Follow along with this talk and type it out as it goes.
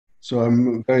So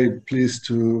I'm very pleased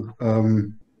to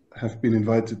have been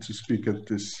invited to speak at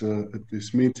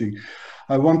this meeting.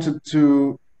 I wanted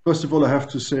to, first of all, I have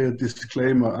to say a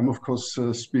disclaimer. I'm of course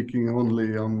speaking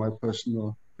only on my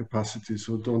personal capacity,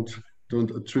 so don't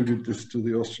attribute this to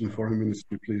the Austrian Foreign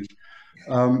Ministry, please.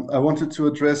 I wanted to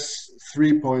address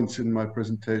 3 points in my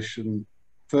presentation.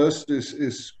 First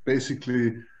is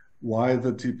basically why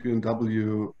the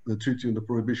TPNW, the Treaty on the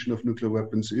Prohibition of Nuclear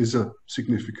Weapons, is a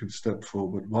significant step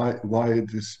forward. Why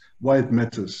it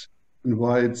matters, and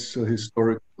why it's a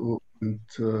historical and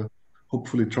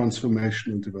hopefully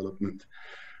transformational development.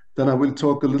 Then I will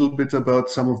talk a little bit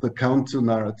about some of the counter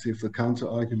narrative, the counter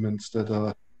arguments that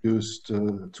are used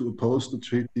to oppose the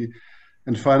treaty.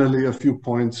 And finally, a few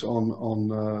points on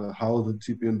how the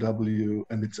TPNW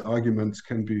and its arguments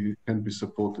can be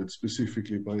supported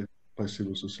specifically by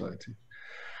civil society.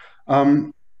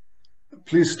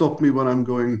 Please stop me when I'm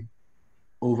going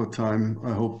over time.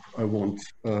 I hope I won't,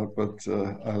 but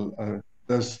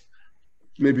there's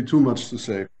maybe too much to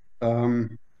say.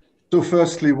 So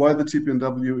firstly, why the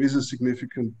TPNW is a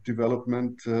significant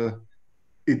development.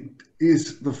 It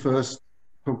is the first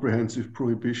comprehensive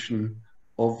prohibition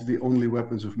of the only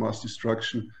weapons of mass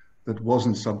destruction that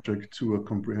wasn't subject to a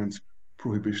comprehensive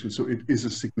prohibition. So it is a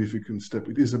significant step.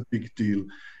 It is a big deal.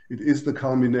 It is the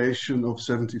culmination of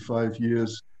 75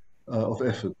 years of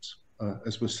effort.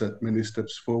 As was said, many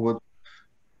steps forward,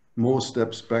 more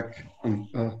steps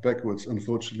backwards,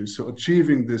 unfortunately. So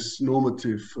achieving this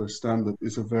normative standard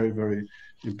is a very, very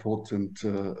important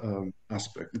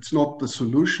aspect. It's not the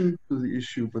solution to the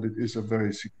issue, but it is a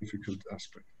very significant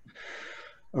aspect.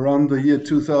 Around the year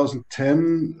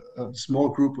 2010, a small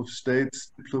group of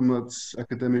states, diplomats,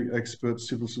 academic experts,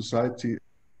 civil society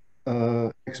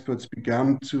experts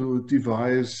began to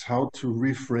devise how to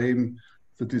reframe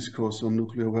the discourse on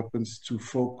nuclear weapons to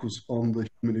focus on the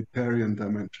humanitarian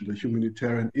dimension, the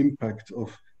humanitarian impact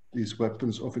of these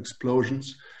weapons, of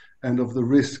explosions, and of the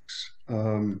risks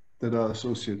that are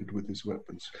associated with these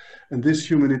weapons. And this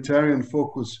humanitarian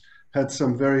focus had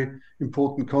some very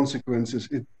important consequences,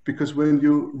 because when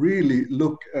you really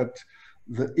look at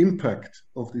the impact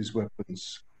of these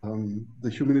weapons, the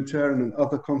humanitarian and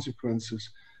other consequences,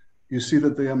 you see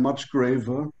that they are much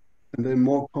graver, and they're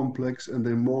more complex, and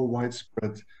they're more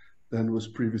widespread than was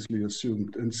previously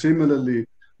assumed. And similarly,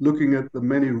 looking at the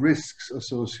many risks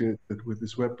associated with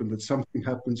this weapon, that something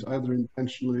happens either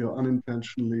intentionally or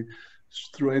unintentionally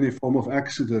through any form of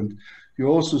accident, you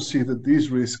also see that these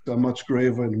risks are much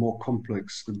graver and more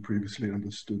complex than previously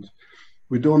understood.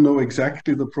 We don't know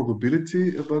exactly the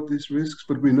probability about these risks,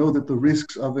 but we know that the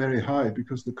risks are very high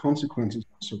because the consequences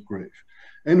are so grave.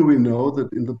 And we know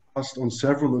that in the past, on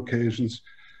several occasions,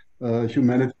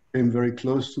 humanity came very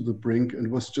close to the brink and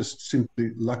was just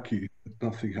simply lucky that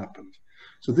nothing happened.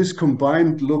 So this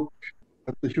combined look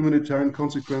at the humanitarian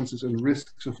consequences and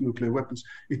risks of nuclear weapons,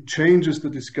 it changes the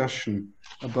discussion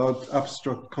about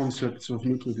abstract concepts of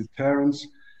nuclear deterrence,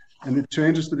 and it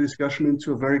changes the discussion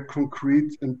into a very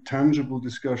concrete and tangible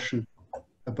discussion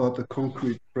about the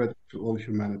concrete threat to all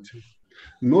humanity.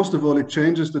 And most of all, it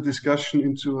changes the discussion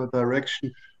into a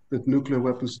direction that nuclear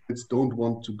weapon states don't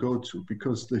want to go to,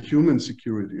 because the human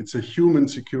security, it's a human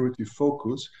security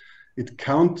focus. It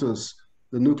counters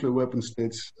the nuclear weapon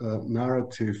states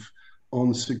narrative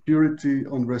on security,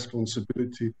 on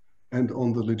responsibility, and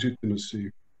on the legitimacy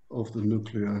of the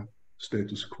nuclear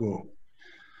status quo.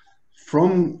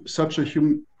 From such a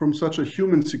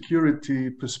human security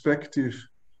perspective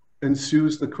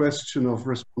ensues the question of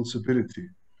responsibility.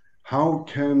 How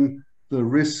can the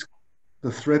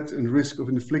threat and risk of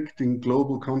inflicting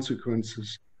global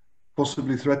consequences,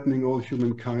 possibly threatening all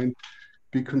humankind,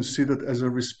 be considered as a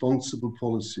responsible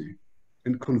policy?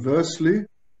 And conversely,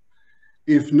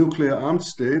 if nuclear armed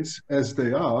states, as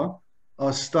they are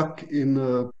stuck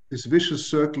in this vicious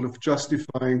circle of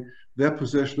justifying their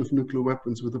possession of nuclear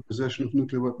weapons with the possession of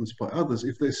nuclear weapons by others,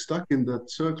 if they're stuck in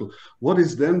that circle, what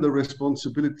is then the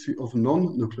responsibility of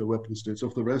non-nuclear weapon states,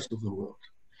 of the rest of the world?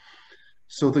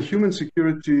 So the human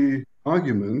security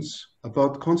arguments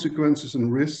about consequences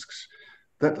and risks,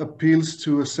 that appeals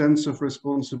to a sense of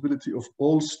responsibility of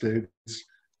all states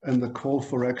and the call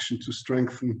for action to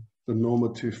strengthen the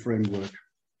normative framework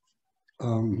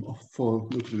for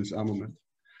nuclear disarmament.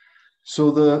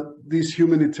 So these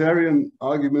humanitarian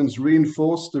arguments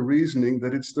reinforce the reasoning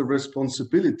that it's the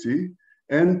responsibility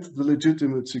and the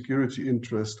legitimate security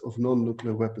interest of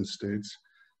non-nuclear weapon states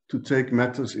to take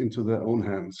matters into their own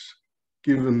hands,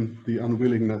 given the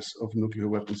unwillingness of nuclear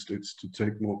weapon states to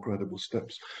take more credible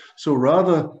steps. So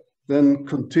rather than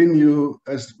continue,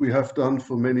 as we have done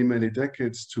for many, many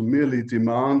decades, to merely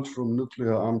demand from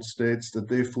nuclear armed states that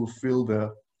they fulfill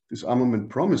their disarmament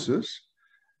promises,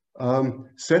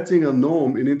 setting a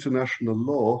norm in international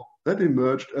law that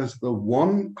emerged as the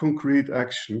one concrete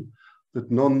action that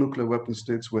non-nuclear weapon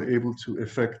states were able to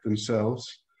effect themselves,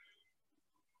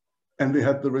 and they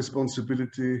had the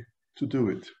responsibility to do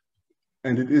it.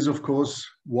 And it is, of course,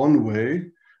 one way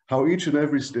how each and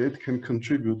every state can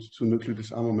contribute to nuclear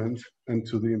disarmament and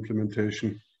to the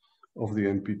implementation of the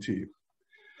NPT.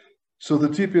 So the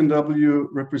TPNW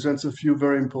represents a few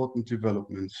very important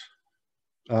developments.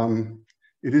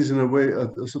 It is in a way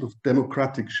a sort of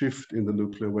democratic shift in the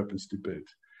nuclear weapons debate.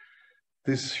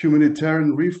 This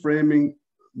humanitarian reframing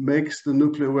makes the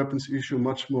nuclear weapons issue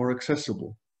much more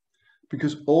accessible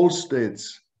because all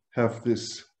states have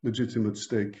this legitimate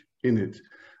stake in it.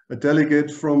 A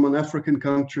delegate from an African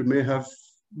country may have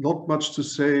not much to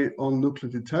say on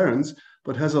nuclear deterrence,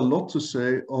 but has a lot to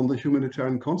say on the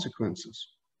humanitarian consequences,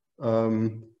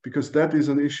 because that is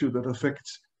an issue that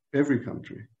affects every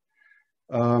country.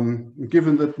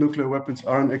 Given that nuclear weapons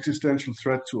are an existential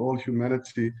threat to all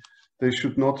humanity, they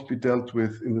should not be dealt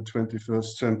with in the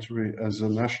 21st century as a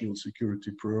national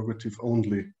security prerogative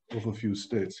only of a few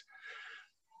states.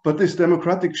 But this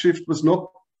democratic shift was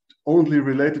not only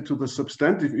related to the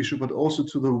substantive issue, but also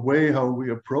to the way how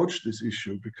we approach this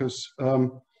issue, because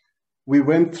we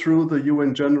went through the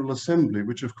UN General Assembly,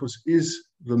 which of course is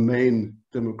the main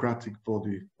democratic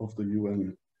body of the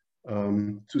UN,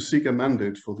 to seek a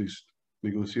mandate for these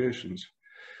negotiations.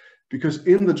 Because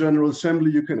in the General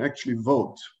Assembly, you can actually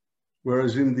vote,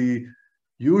 whereas in the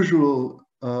usual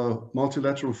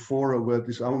multilateral fora where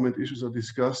disarmament issues are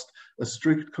discussed, a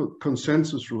strict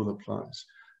consensus rule applies.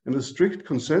 And a strict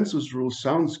consensus rule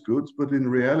sounds good, but in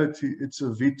reality, it's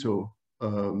a veto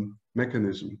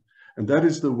mechanism. And that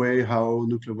is the way how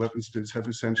nuclear weapon states have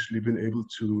essentially been able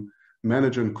to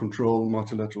manage and control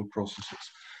multilateral processes.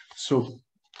 So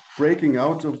breaking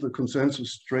out of the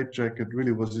consensus straitjacket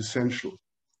really was essential.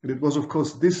 And it was, of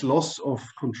course, this loss of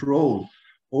control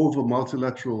over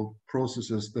multilateral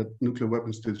processes that nuclear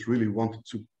weapon states really wanted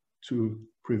to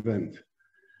prevent.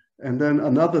 And then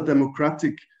another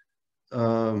democratic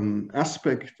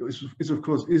aspect is, of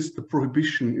course, the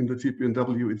prohibition in the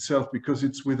TPNW itself, because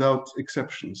it's without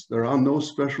exceptions. There are no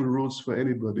special rules for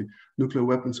anybody. Nuclear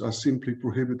weapons are simply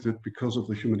prohibited because of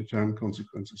the humanitarian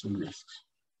consequences and risks.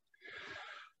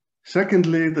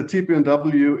 Secondly, the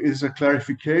TPNW is a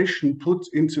clarification put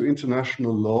into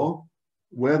international law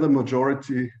where the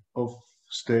majority of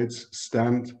states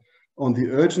stand on the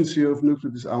urgency of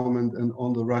nuclear disarmament and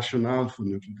on the rationale for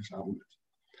nuclear disarmament.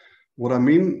 What I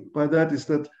mean by that is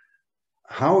that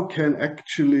how can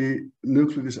actually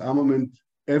nuclear disarmament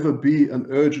ever be an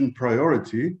urgent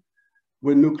priority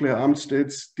when nuclear armed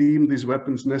states deem these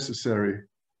weapons necessary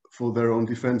for their own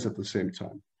defense at the same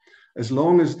time? As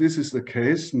long as this is the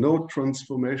case, no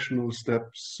transformational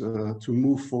steps to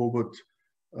move forward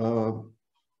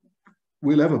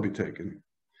will ever be taken.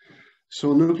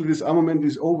 So nuclear disarmament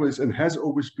is always and has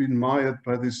always been mired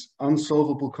by this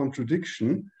unsolvable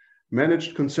contradiction,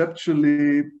 managed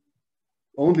conceptually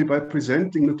only by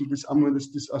presenting nuclear disarmament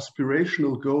as this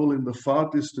aspirational goal in the far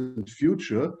distant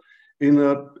future in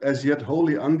a as yet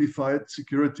wholly undefined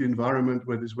security environment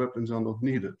where these weapons are not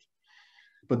needed.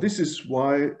 But this is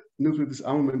why nuclear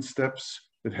disarmament steps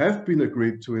that have been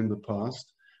agreed to in the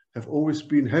past have always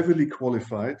been heavily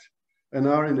qualified and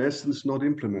are in essence not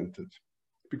implemented.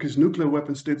 Because nuclear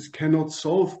weapon states cannot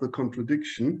solve the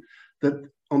contradiction that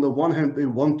on the one hand they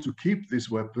want to keep these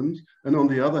weapons and on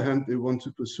the other hand they want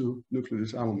to pursue nuclear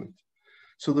disarmament.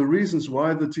 So the reasons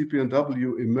why the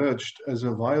TPNW emerged as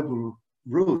a viable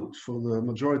route for the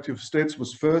majority of states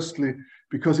was firstly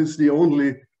because it's the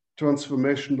only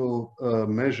transformational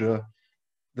measure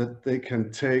that they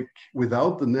can take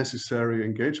without the necessary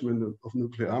engagement of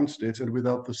nuclear armed states and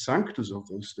without the sanctors of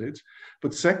those states.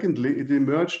 But secondly, it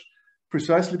emerged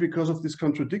precisely because of this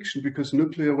contradiction, because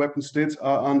nuclear weapon states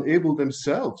are unable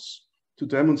themselves to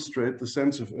demonstrate the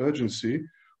sense of urgency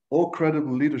or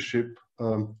credible leadership,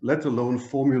 let alone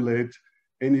formulate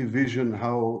any vision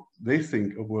how they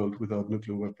think a world without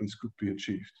nuclear weapons could be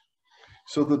achieved.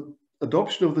 So the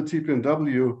adoption of the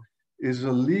TPNW is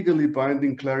a legally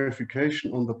binding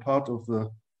clarification on the part of the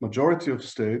majority of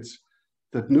states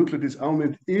that nuclear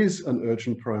disarmament is an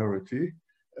urgent priority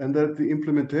and that the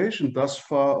implementation thus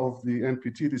far of the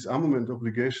NPT disarmament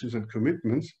obligations and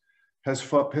commitments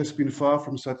has been far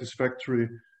from satisfactory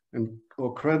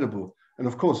or credible. And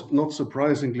of course, not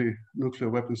surprisingly,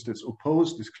 nuclear weapon states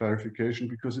oppose this clarification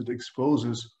because it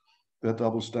exposes their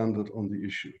double standard on the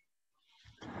issue.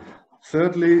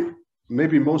 Thirdly,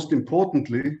 maybe most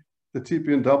importantly, the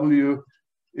TPNW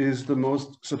is the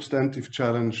most substantive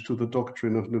challenge to the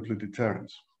doctrine of nuclear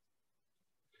deterrence.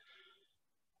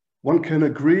 One can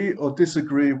agree or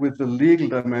disagree with the legal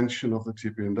dimension of the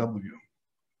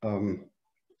TPNW.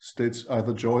 States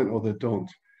either join or they don't.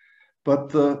 But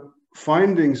the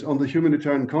findings on the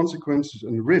humanitarian consequences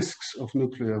and risks of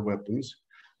nuclear weapons,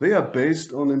 they are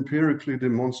based on empirically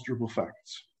demonstrable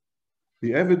facts.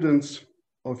 The evidence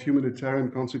of humanitarian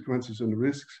consequences and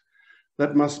risks,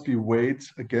 that must be weighed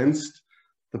against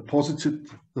the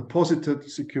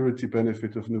posited security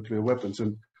benefit of nuclear weapons.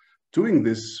 And doing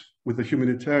this with a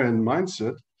humanitarian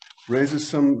mindset raises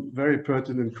some very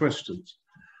pertinent questions.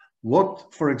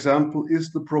 What, for example,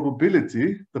 is the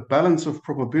probability, the balance of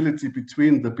probability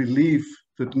between the belief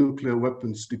that nuclear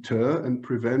weapons deter and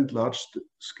prevent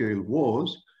large-scale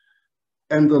wars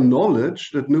and the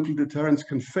knowledge that nuclear deterrence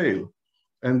can fail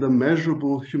and the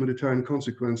measurable humanitarian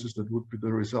consequences that would be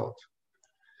the result?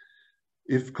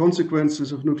 If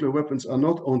consequences of nuclear weapons are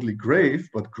not only grave,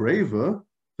 but graver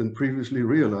than previously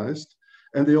realized,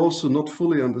 and they also not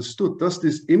fully understood, does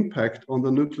this impact on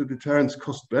the nuclear deterrence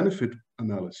cost-benefit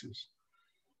analysis?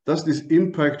 Does this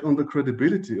impact on the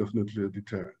credibility of nuclear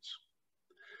deterrence?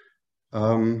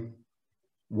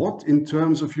 What, in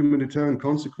terms of humanitarian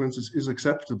consequences, is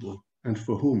acceptable and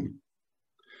for whom?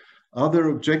 Are there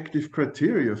objective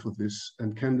criteria for this,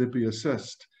 and can they be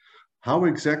assessed? How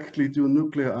exactly do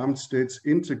nuclear armed states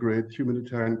integrate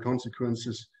humanitarian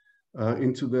consequences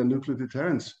into their nuclear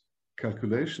deterrence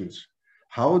calculations?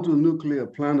 How do nuclear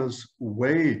planners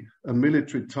weigh a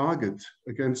military target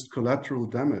against collateral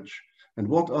damage? And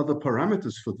what are the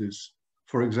parameters for this,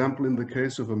 for example, in the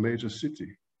case of a major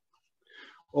city?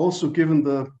 Also, given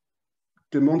the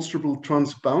demonstrable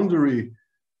transboundary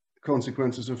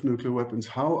consequences of nuclear weapons,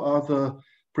 how are the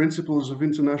principles of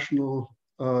international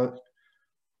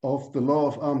of the law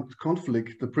of armed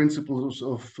conflict, the principles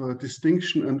of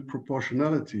distinction and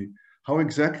proportionality, how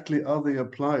exactly are they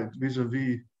applied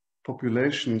vis-a-vis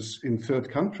populations in third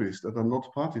countries that are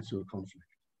not party to a conflict?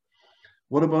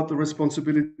 What about the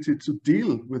responsibility to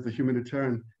deal with the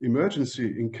humanitarian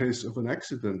emergency in case of an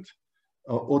accident,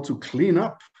 or to clean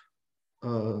up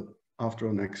after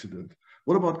an accident?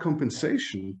 What about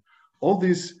compensation? All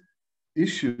these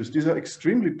issues, these are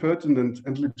extremely pertinent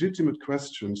and legitimate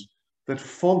questions that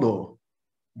follow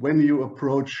when you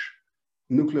approach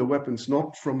nuclear weapons,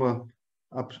 not from a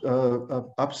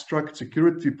abstract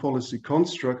security policy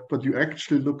construct, but you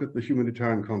actually look at the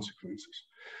humanitarian consequences.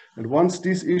 And once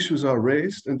these issues are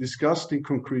raised and discussed in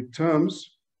concrete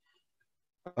terms,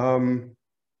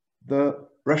 the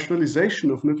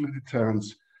rationalization of nuclear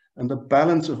deterrence and the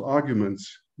balance of arguments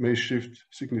may shift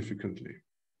significantly.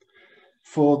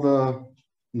 For the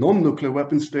non-nuclear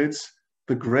weapon states,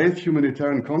 the grave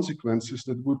humanitarian consequences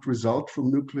that would result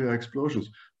from nuclear explosions,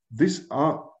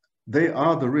 they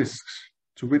are the risks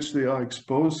to which they are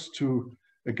exposed to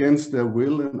against their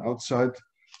will and outside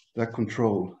their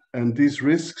control. And these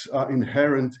risks are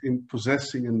inherent in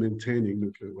possessing and maintaining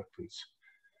nuclear weapons.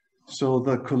 So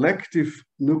the collective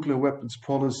nuclear weapons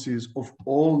policies of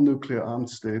all nuclear armed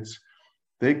states,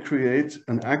 they create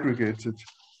an aggregated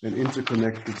and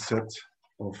interconnected set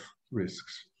of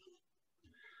risks.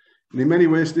 And in many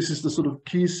ways, this is the sort of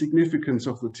key significance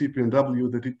of the TPNW,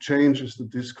 that it changes the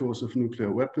discourse of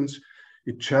nuclear weapons,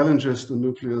 it challenges the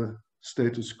nuclear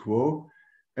status quo,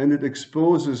 and it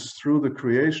exposes through the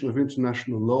creation of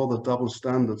international law the double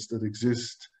standards that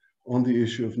exist on the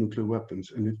issue of nuclear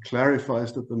weapons. And it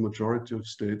clarifies that the majority of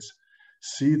states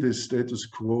see this status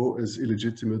quo as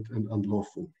illegitimate and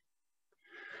unlawful.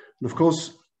 And of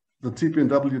course, the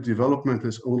TPNW development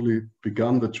has only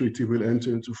begun. The treaty will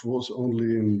enter into force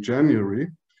only in January,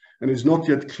 and it's not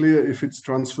yet clear if its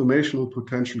transformational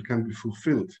potential can be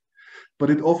fulfilled. But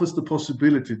it offers the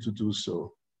possibility to do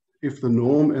so, if the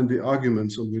norm and the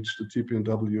arguments on which the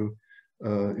TPNW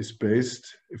is based,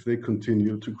 if they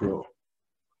continue to grow.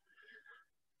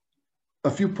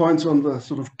 A few points on the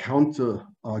sort of counter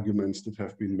arguments that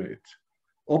have been made.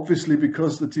 Obviously,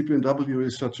 because the TPNW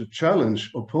is such a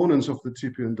challenge, opponents of the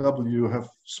TPNW have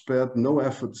spared no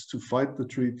efforts to fight the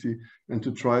treaty and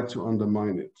to try to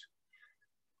undermine it.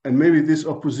 And maybe this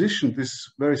opposition,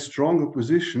 this very strong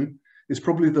opposition, is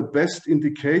probably the best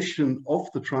indication of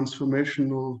the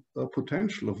transformational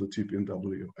potential of the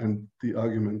TPNW and the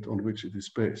argument on which it is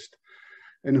based.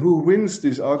 And who wins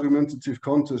this argumentative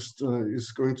contest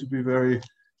is going to be very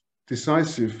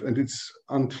decisive, and it's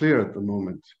unclear at the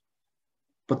moment.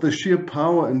 But the sheer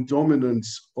power and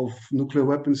dominance of nuclear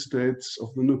weapon states,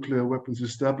 of the nuclear weapons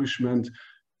establishment,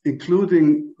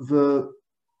 including the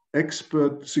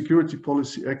expert, security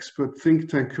policy expert, think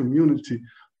tank community,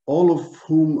 all of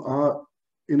whom are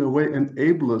in a way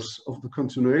enablers of the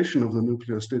continuation of the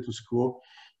nuclear status quo,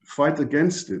 fight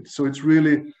against it. So it's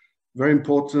really very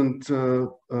important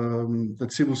that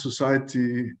civil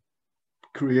society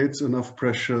creates enough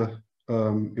pressure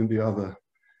in the other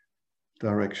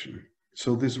direction.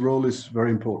 So this role is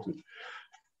very important.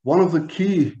 One of the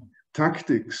key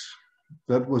tactics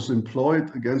that was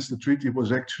employed against the treaty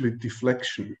was actually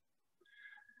deflection,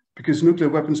 because nuclear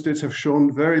weapon states have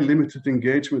shown very limited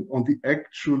engagement on the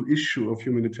actual issue of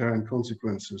humanitarian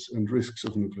consequences and risks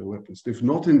of nuclear weapons. They've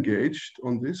not engaged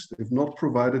on this, they've not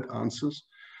provided answers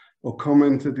or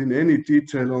commented in any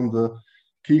detail on the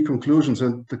key conclusions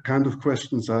and the kind of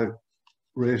questions I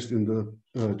raised in the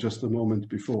just a moment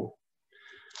before.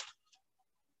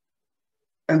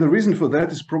 And the reason for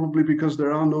that is probably because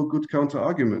there are no good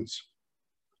counter-arguments,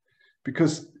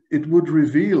 because it would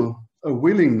reveal a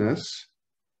willingness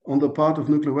on the part of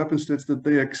nuclear weapon states that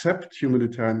they accept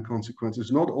humanitarian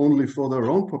consequences, not only for their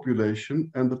own population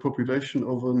and the population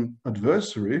of an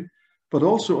adversary, but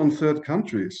also on third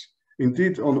countries,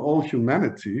 indeed on all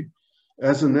humanity,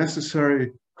 as a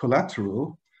necessary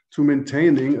collateral to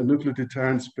maintaining a nuclear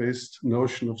deterrence-based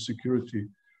notion of security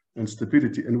and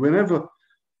stability. And whenever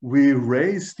we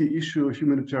raised the issue of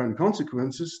humanitarian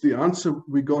consequences, the answer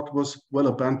we got was, well,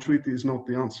 a banned treaty is not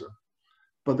the answer.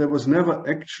 But there was never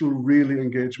actual really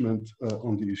engagement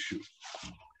on the issue.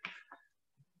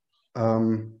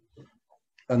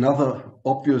 Another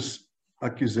obvious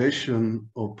accusation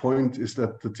or point is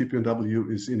that the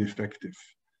TPNW is ineffective.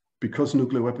 Because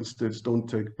nuclear weapon states don't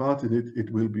take part in it,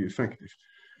 it will be effective.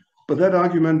 But that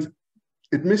argument,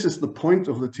 it misses the point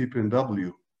of the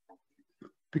TPNW,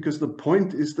 because the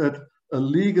point is that a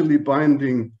legally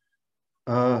binding,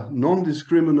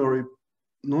 non-discriminatory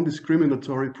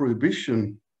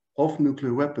prohibition of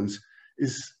nuclear weapons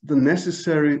is the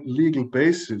necessary legal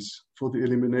basis for the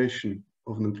elimination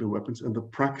of nuclear weapons and the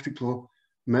practical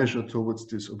measure towards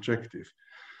this objective.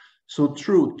 So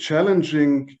true,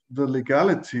 challenging the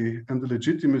legality and the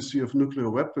legitimacy of nuclear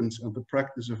weapons and the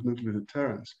practice of nuclear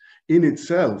deterrence in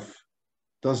itself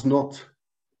does not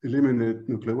eliminate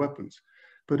nuclear weapons,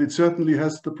 but it certainly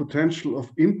has the potential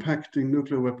of impacting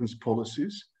nuclear weapons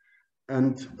policies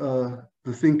and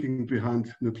the thinking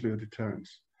behind nuclear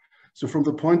deterrence. So from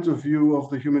the point of view of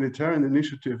the humanitarian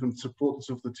initiative and supporters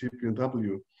of the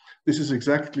TPNW, this is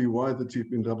exactly why the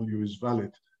TPNW is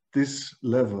valid. This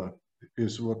lever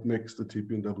is what makes the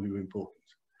TPNW important.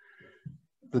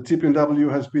 The TPNW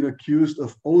has been accused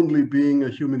of only being a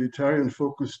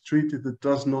humanitarian-focused treaty that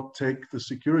does not take the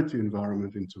security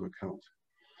environment into account.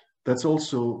 That's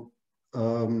also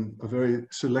a very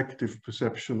selective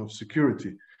perception of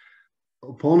security.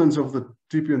 Opponents of the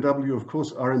TPNW, of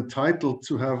course, are entitled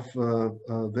to have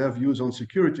their views on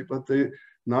security, but they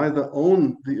neither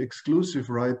own the exclusive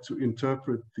right to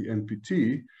interpret the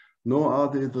NPT, nor are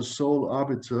they the sole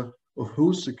arbiter of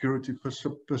whose security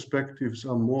perspectives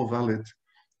are more valid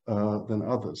than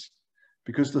others.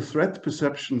 Because the threat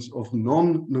perceptions of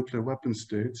non-nuclear weapon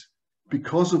states,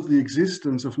 because of the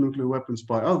existence of nuclear weapons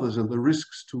by others and the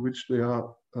risks to which they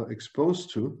are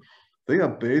exposed to, they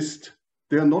are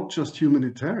not just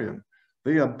humanitarian,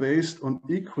 they are based on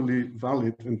equally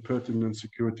valid and pertinent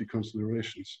security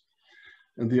considerations.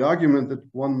 And the argument that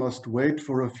one must wait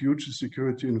for a future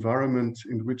security environment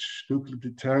in which nuclear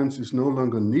deterrence is no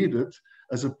longer needed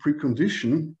as a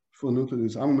precondition for nuclear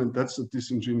disarmament, that's a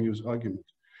disingenuous argument.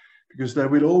 Because there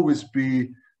will always be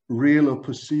real or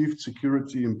perceived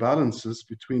security imbalances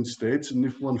between states, and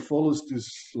if one follows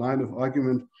this line of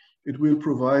argument, it will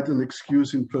provide an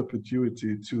excuse in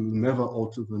perpetuity to never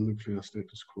alter the nuclear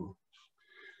status quo.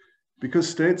 Because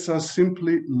states are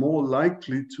simply more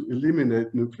likely to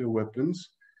eliminate nuclear weapons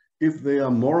if they are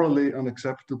morally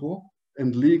unacceptable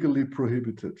and legally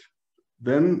prohibited,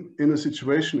 than in a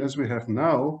situation as we have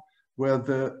now, where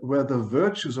the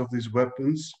virtues of these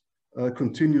weapons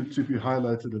continue to be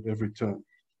highlighted at every turn.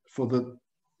 For the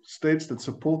states that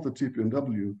support the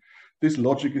TPNW, this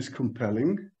logic is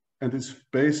compelling and is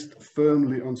based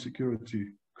firmly on security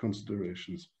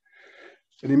considerations.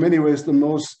 And in many ways, the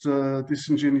most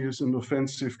disingenuous and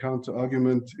offensive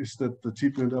counter-argument is that the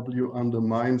TPNW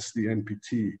undermines the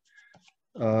NPT,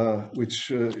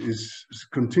 which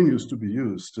continues to be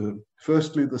used.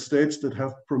 Firstly, the states that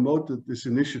have promoted this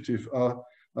initiative are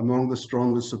among the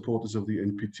strongest supporters of the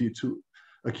NPT. To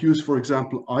accuse, for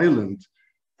example, Ireland,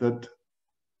 that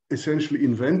essentially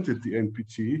invented the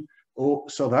NPT, or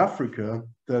South Africa,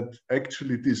 that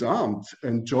actually disarmed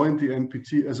and joined the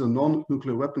NPT as a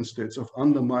non-nuclear weapon state, of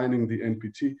undermining the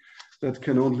NPT, that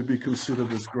can only be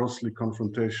considered as grossly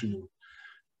confrontational.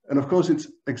 And of course,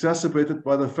 it's exacerbated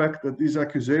by the fact that these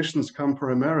accusations come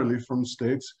primarily from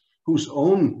states whose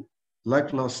own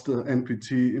lackluster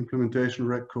NPT implementation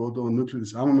record or nuclear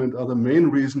disarmament are the main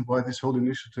reason why this whole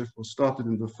initiative was started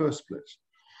in the first place.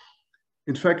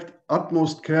 In fact,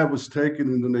 utmost care was taken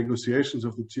in the negotiations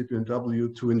of the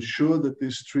TPNW to ensure that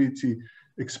this treaty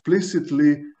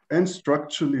explicitly and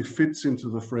structurally fits into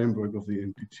the framework of the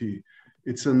NPT.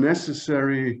 It's a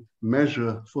necessary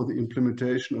measure for the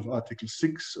implementation of Article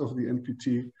 6 of the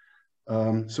NPT.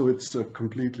 So it's a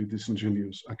completely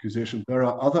disingenuous accusation. There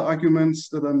are other arguments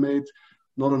that are made,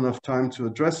 not enough time to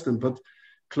address them, but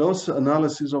closer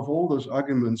analysis of all those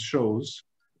arguments shows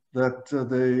that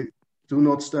they do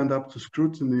not stand up to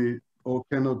scrutiny or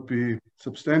cannot be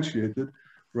substantiated.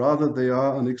 Rather, they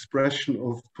are an expression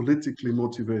of politically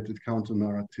motivated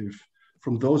counter-narrative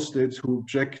from those states who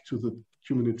object to the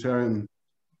humanitarian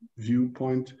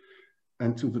viewpoint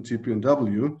and to the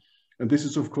TPNW. And this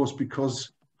is, of course,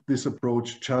 because this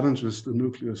approach challenges the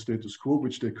nuclear status quo,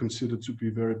 which they consider to be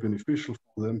very beneficial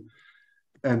for them,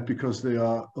 and because they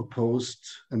are opposed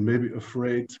and maybe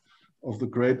afraid of the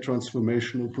great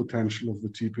transformational potential of the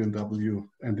TPNW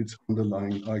and its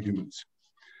underlying arguments.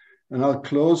 And I'll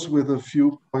close with a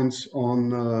few points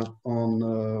on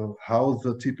how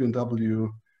the TPNW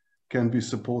can be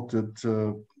supported,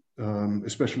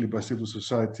 especially by civil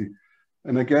society.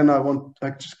 And again,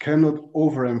 I just cannot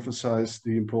overemphasize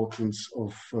the importance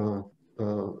of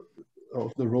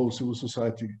the role civil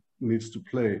society needs to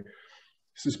play.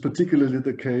 This is particularly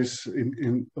the case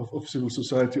of civil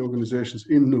society organizations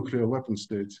in nuclear weapon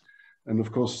states. And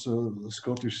of course, the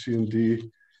Scottish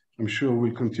CND, I'm sure,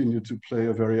 will continue to play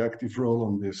a very active role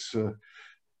on this.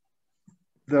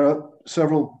 There are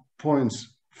several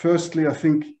points. Firstly, I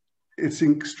think it's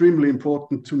extremely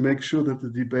important to make sure that the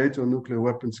debate on nuclear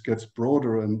weapons gets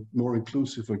broader and more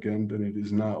inclusive again than it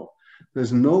is now.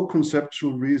 There's no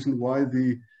conceptual reason why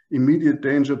the immediate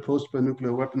danger posed by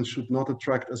nuclear weapons should not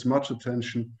attract as much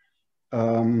attention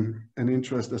and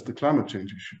interest as the climate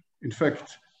change issue. In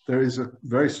fact, there is a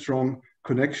very strong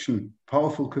connection,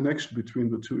 powerful connection between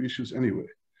the two issues anyway.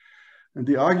 And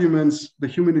the arguments, the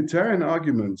humanitarian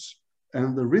arguments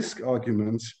and the risk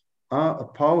arguments are a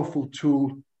powerful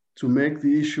tool to make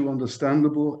the issue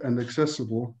understandable and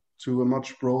accessible to a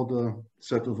much broader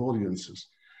set of audiences.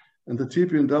 And the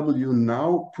TPNW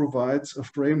now provides a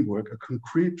framework, a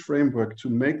concrete framework to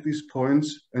make these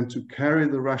points and to carry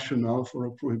the rationale for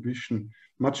a prohibition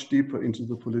much deeper into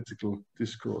the political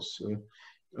discourse.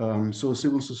 So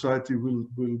civil society will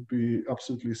be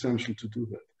absolutely essential to do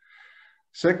that.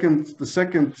 Second, the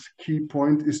second key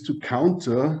point is to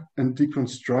counter and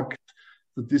deconstruct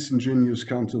the disingenuous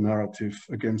counter-narrative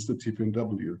against the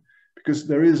TPNW, because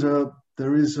there is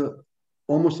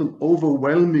almost an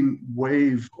overwhelming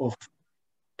wave of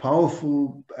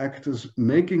powerful actors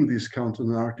making this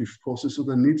counter-narrative process, so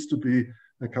there needs to be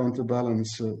a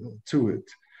counterbalance to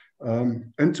it.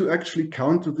 And to actually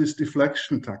counter these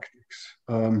deflection tactics,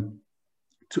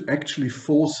 to actually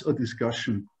force a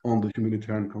discussion on the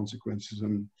humanitarian consequences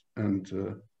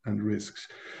and risks.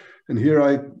 And here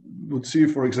I would see,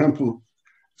 for example,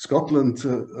 Scotland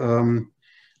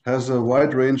has a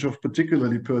wide range of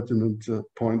particularly pertinent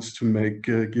points to make,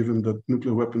 given that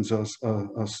nuclear weapons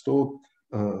are stored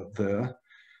there.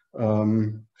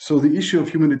 So the issue of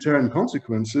humanitarian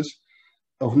consequences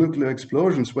of nuclear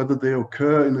explosions, whether they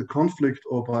occur in a conflict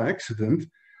or by accident,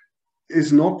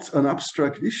 is not an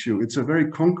abstract issue. It's a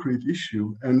very concrete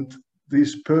issue. And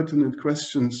these pertinent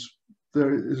questions,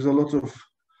 there is a lot of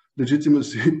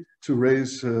legitimacy to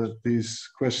raise these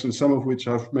questions, some of which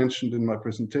I've mentioned in my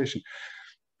presentation,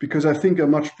 because I think a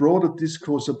much broader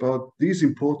discourse about these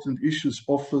important issues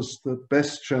offers the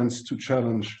best chance to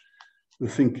challenge the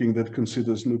thinking that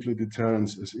considers nuclear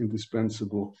deterrence as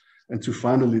indispensable, and to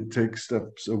finally take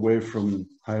steps away from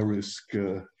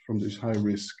from this high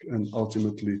risk and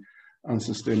ultimately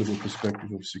unsustainable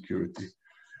perspective of security.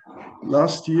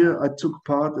 Last year, I took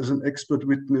part as an expert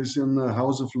witness in the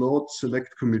House of Lords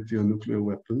Select Committee on Nuclear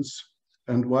Weapons.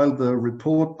 And while the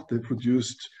report they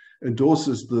produced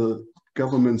endorses the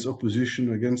government's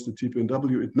opposition against the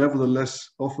TPNW, it nevertheless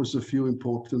offers a few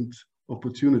important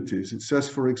opportunities. It says,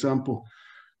 for example,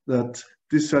 that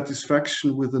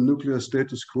dissatisfaction with the nuclear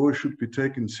status quo should be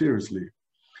taken seriously.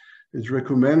 It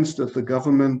recommends that the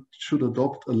government should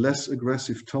adopt a less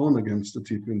aggressive tone against the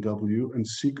TPNW and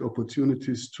seek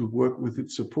opportunities to work with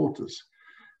its supporters.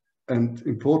 And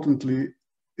importantly,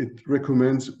 it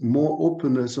recommends more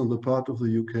openness on the part of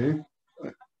the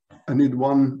UK. I need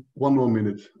one more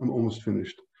minute, I'm almost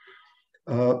finished.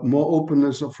 More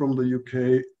openness from the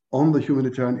UK on the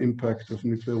humanitarian impact of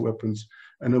nuclear weapons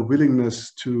and a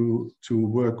willingness to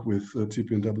work with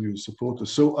TPNW supporters.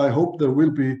 So I hope there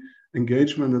will be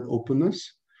engagement and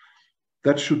openness.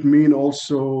 That should mean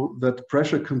also that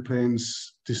pressure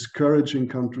campaigns discouraging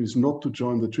countries not to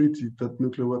join the treaty that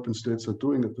nuclear weapon states are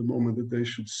doing at the moment, that they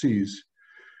should cease.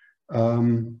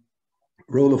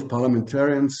 Role of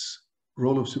parliamentarians,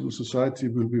 role of civil society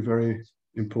will be very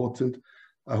important.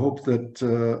 I hope that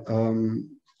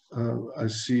I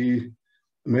see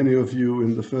many of you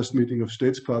in the first meeting of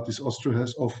states parties. Austria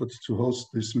has offered to host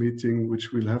this meeting,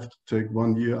 which will have to take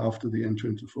 1 year after the entry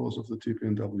into force of the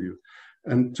TPNW.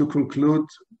 And to conclude,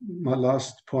 my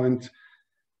last point,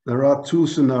 there are 2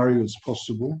 scenarios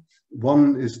possible.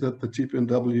 One is that the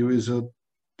TPNW is a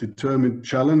determined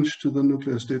challenge to the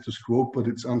nuclear status quo, but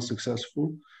it's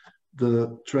unsuccessful.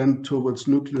 The trend towards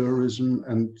nuclearism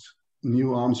and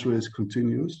new arms race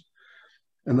continues.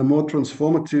 And the more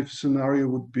transformative scenario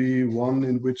would be one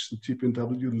in which the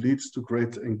TPNW leads to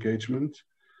greater engagement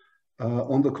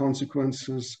on the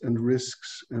consequences and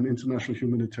risks and international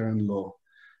humanitarian law.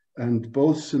 And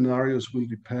both scenarios will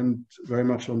depend very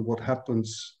much on what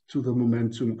happens to the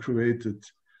momentum created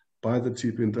by the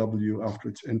TPNW after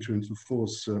its entry into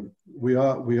force. We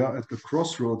are at the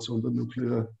crossroads on the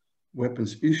nuclear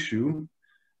weapons issue,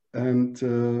 and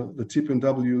the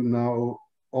TPNW now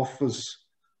offers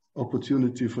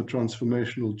opportunity for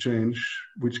transformational change,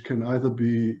 which can either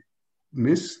be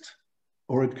missed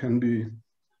or it can be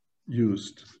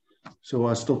used. So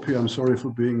I stop here. I'm sorry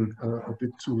for being a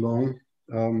bit too long,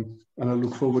 and I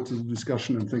look forward to the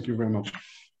discussion, and thank you very much.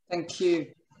 Thank you.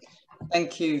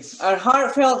 Thank you. Our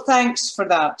heartfelt thanks for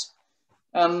that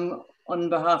on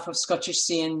behalf of Scottish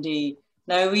CND.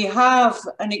 Now we have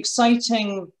an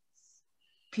exciting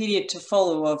period to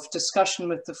follow of discussion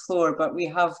with the floor, but we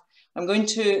have,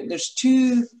 there's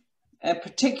 2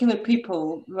 particular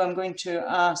people who I'm going to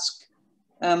ask.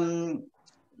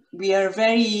 We are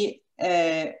very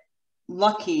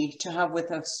lucky to have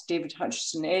with us David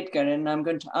Hutchison Edgar, and I'm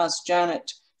going to ask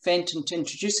Janet Fenton to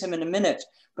introduce him in a minute.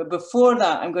 But before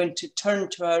that, I'm going to turn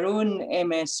to our own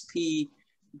MSP,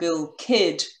 Bill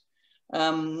Kidd,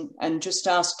 and just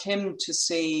ask him to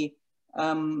say,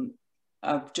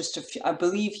 I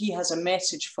believe he has a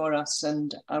message for us,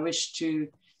 and I wish to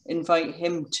invite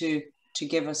him to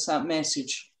give us that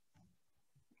message.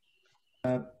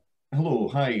 Hello,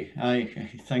 hi,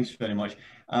 thanks very much.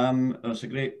 It's a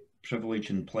great privilege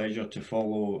and pleasure to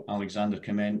follow Alexander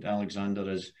Kmentt.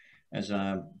 Alexander is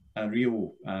a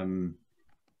real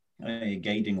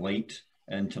guiding light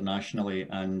internationally,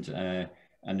 and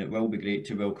it will be great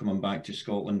to welcome him back to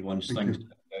Scotland once things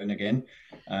are down again.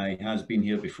 He has been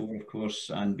here before, of course,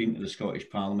 and been to the Scottish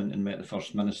Parliament and met the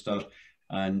First Minister,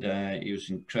 and he was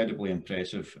incredibly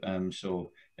impressive.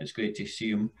 So it's great to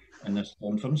see him in this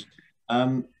conference.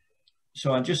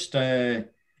 So I just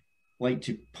like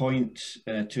to point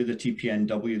to the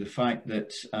TPNW, the fact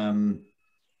that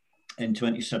in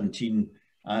 2017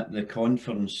 at the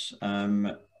conference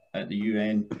at the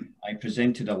UN, I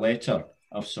presented a letter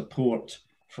of support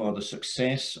for the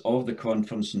success of the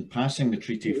conference and passing the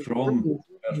treaty from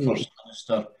our First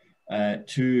Minister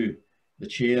to the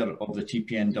chair of the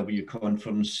TPNW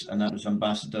conference, and that was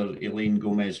Ambassador Elaine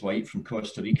Gomez-White from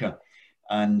Costa Rica.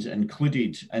 And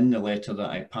included in the letter that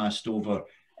I passed over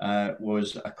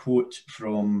was a quote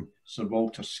from Sir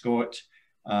Walter Scott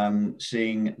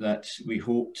saying that we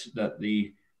hoped that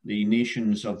the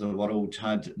nations of the world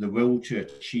had the will to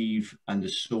achieve and the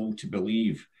soul to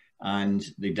believe. And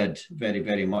they did very,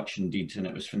 very much indeed. And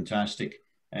it was fantastic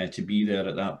to be there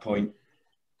at that point.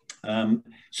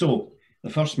 So the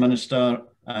First Minister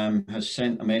has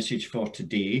sent a message for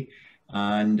today.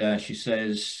 And she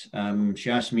says, she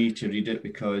asked me to read it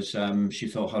because she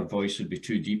thought her voice would be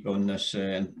too deep on this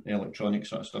electronic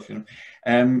sort of stuff, you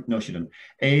know. No, she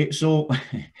didn't. So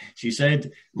she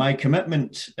said, my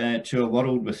commitment to a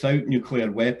world without nuclear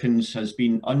weapons has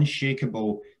been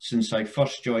unshakable since I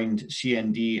first joined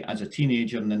CND as a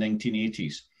teenager in the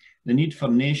 1980s. The need for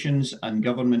nations and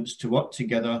governments to work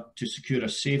together to secure a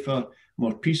safer,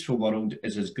 more peaceful world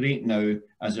is as great now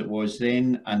as it was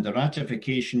then, and the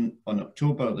ratification on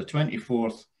October the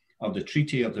 24th of the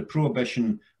Treaty of the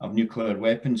Prohibition of Nuclear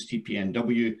Weapons,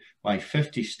 TPNW, by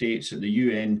 50 states at the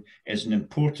UN is an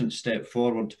important step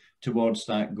forward towards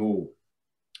that goal,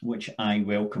 which I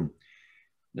welcome.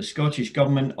 The Scottish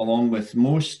Government, along with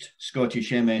most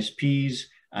Scottish MSPs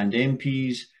and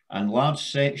MPs and large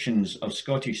sections of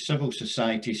Scottish civil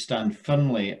society, stand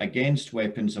firmly against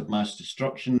weapons of mass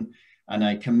destruction, and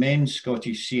I commend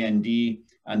Scottish CND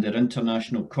and their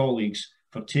international colleagues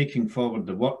for taking forward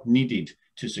the work needed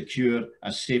to secure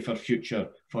a safer future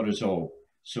for us all.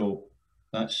 So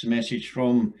that's the message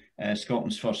from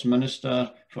Scotland's First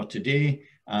Minister for today.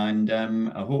 And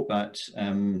I hope that,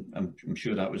 I'm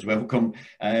sure that was welcome,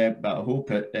 but I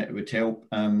hope it would help.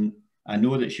 I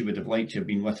know that she would have liked to have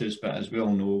been with us, but as we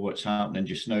all know what's happening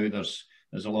just now, there's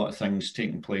a lot of things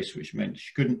taking place which meant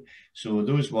she couldn't. So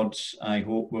those words, I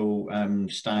hope, will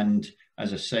stand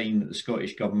as a sign that the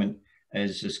Scottish Government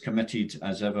is as committed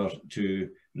as ever to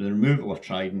the removal of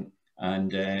Trident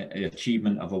and the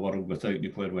achievement of a world without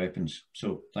nuclear weapons.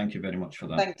 So thank you very much for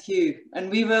that. Thank you. And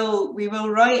we will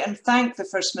write and thank the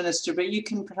First Minister, but you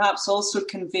can perhaps also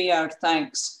convey our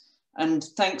thanks. And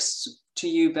thanks to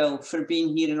you, Bill, for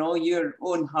being here and all your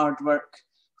own hard work,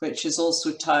 which is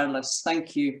also tireless.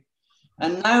 Thank you.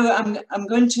 And now I'm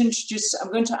going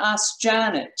to ask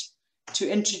Janet to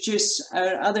introduce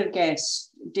our other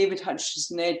guests, David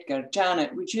Hutchison and Edgar.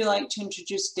 Janet, would you like to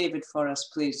introduce David for us,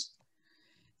 please?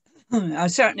 I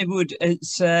certainly would.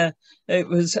 It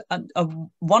was a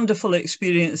wonderful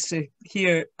experience to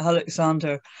hear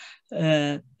Alexander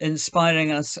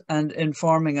inspiring us and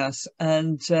informing us,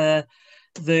 and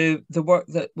the work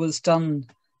that was done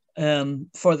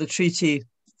for the treaty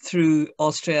through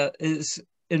Austria is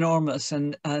enormous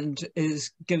and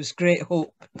gives great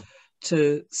hope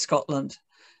to Scotland.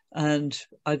 And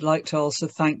I'd like to also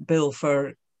thank Bill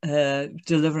for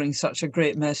delivering such a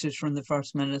great message from the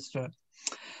First Minister.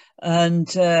 And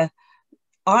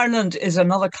Ireland is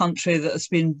another country that has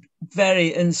been very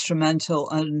instrumental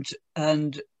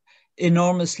and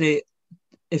enormously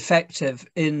effective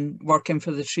in working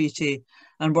for the treaty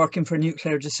and working for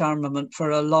nuclear disarmament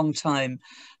for a long time.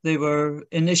 They were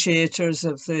initiators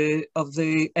of the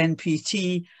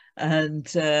NPT and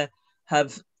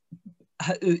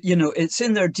it's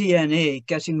in their DNA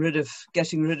getting rid of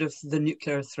the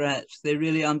nuclear threat. They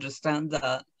really understand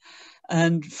that.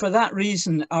 And for that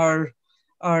reason, our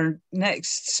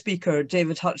next speaker,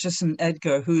 David Hutchison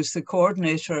Edgar, who's the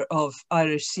coordinator of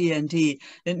Irish CND,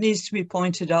 it needs to be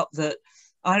pointed out that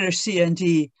Irish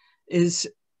CND is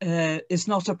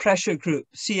not a pressure group.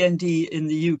 CND in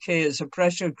the UK is a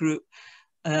pressure group,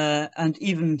 and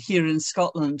even here in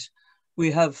Scotland, we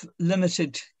have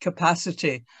limited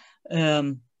capacity.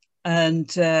 But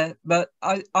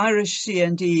Irish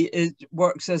CND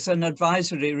works as an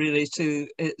advisory, really, to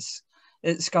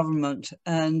its government,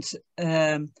 and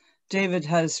David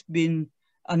has been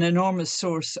an enormous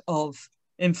source of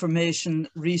information,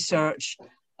 research,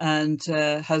 and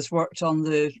has worked on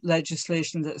the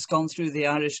legislation that's gone through the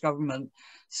Irish government.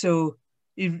 So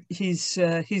he's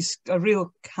a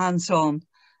real hands-on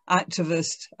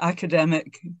activist,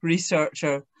 academic,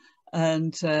 researcher,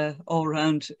 and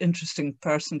all-round interesting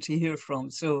person to hear from.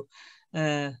 So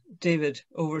David,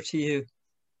 over to you.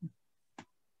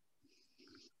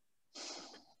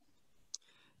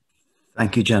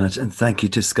 Thank you, Janet, and thank you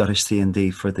to Scottish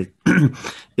CND for the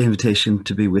invitation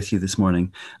to be with you this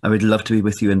morning. I would love to be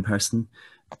with you in person,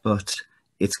 but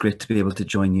it's great to be able to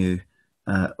join you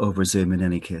over Zoom in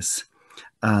any case.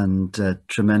 And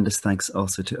tremendous thanks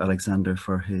also to Alexander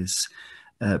for his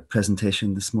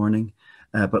presentation this morning,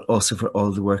 but also for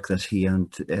all the work that he and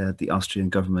the Austrian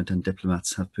government and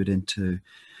diplomats have put into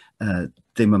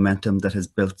the momentum that has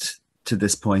built to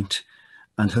this point,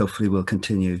 and hopefully will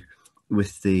continue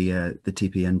with the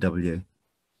TPNW.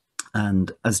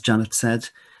 And as Janet said,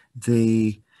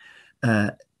 the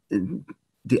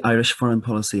Irish foreign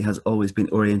policy has always been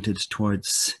oriented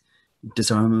towards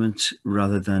disarmament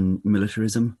rather than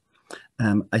militarism.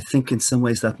 I think in some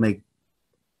ways that may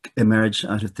emerge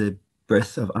out of the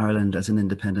birth of Ireland as an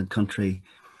independent country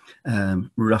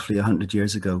roughly 100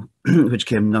 years ago, which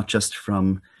came not just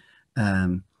from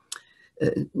armed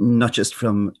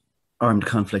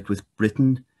conflict with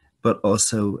Britain, but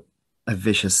also a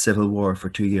vicious civil war for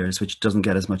 2 years, which doesn't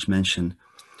get as much mention.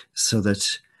 So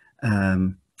that,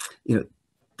 the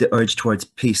urge towards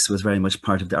peace was very much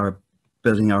part of our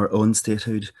building our own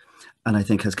statehood, and I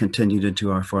think has continued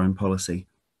into our foreign policy.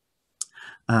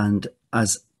 And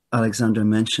as Alexander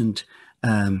mentioned,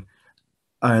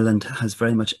 Ireland has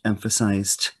very much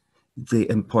emphasised the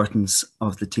importance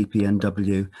of the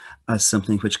TPNW as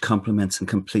something which complements and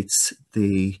completes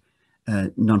the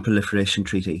Non-Proliferation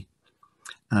Treaty.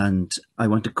 And I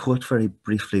want to quote very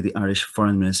briefly the Irish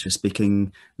Foreign Minister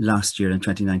speaking last year in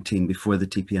 2019, before the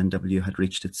TPNW had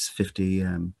reached its 50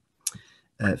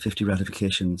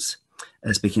 ratifications.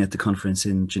 Speaking at the conference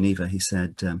in Geneva, he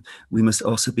said, "We must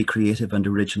also be creative and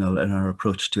original in our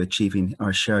approach to achieving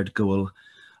our shared goal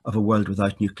of a world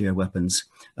without nuclear weapons,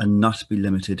 and not be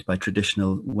limited by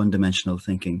traditional one-dimensional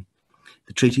thinking.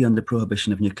 The Treaty on the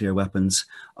Prohibition of Nuclear Weapons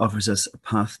offers us a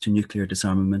path to nuclear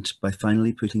disarmament by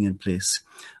finally putting in place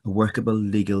a workable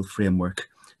legal framework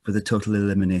for the total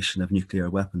elimination of nuclear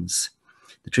weapons.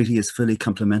 The treaty is fully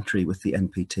complementary with the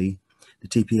NPT. The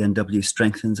TPNW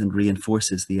strengthens and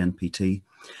reinforces the NPT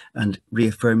and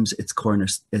reaffirms it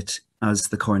as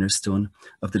the cornerstone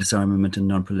of the disarmament and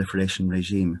non-proliferation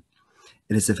regime.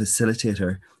 It is a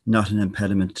facilitator, not an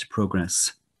impediment to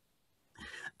progress.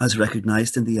 As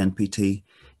recognised in the NPT,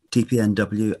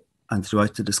 TPNW and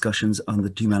throughout the discussions on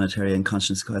the humanitarian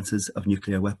consequences of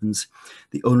nuclear weapons,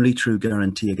 the only true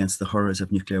guarantee against the horrors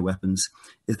of nuclear weapons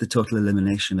is the total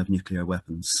elimination of nuclear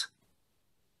weapons.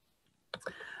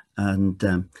 And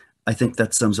I think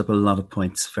that sums up a lot of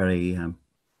points very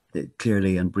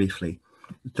clearly and briefly,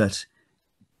 that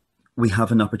we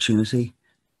have an opportunity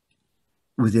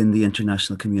within the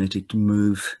international community to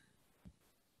move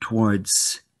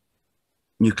towards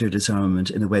nuclear disarmament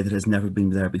in a way that has never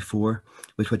been there before,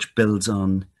 which builds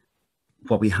on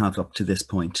what we have up to this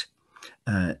point.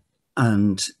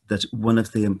 And that one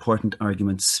of the important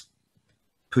arguments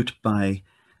put by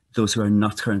those who are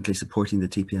not currently supporting the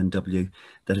TPNW,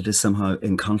 that it is somehow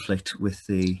in conflict with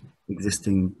the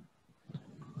existing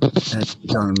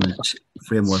disarmament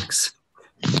frameworks,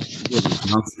 is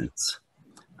nonsense.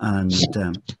 And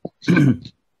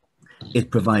it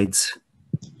provides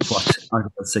what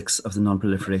Article 6 of the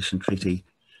Non-Proliferation Treaty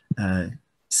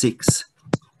seeks.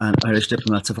 And Irish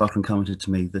diplomats have often commented to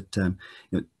me that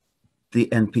the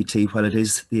NPT, while it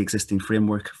is the existing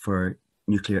framework for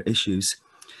nuclear issues,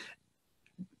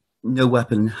 no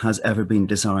weapon has ever been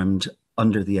disarmed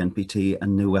under the NPT,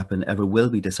 and no weapon ever will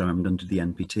be disarmed under the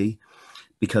NPT,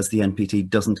 because the NPT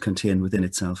doesn't contain within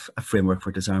itself a framework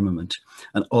for disarmament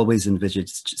and always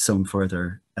envisaged some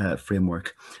further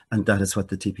framework. And that is what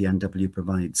the TPNW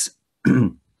provides.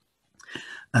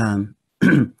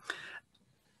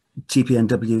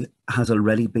 TPNW has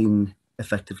already been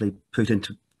effectively put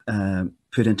into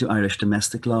Irish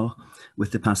domestic law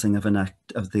with the passing of an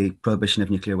act of the Prohibition of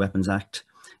Nuclear Weapons Act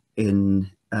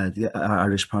in the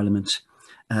Irish Parliament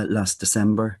last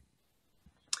December.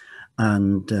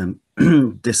 And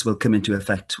this will come into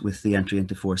effect with the entry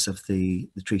into force of the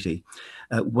treaty.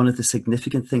 One of the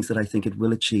significant things that I think it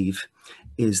will achieve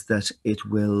is that it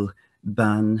will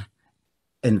ban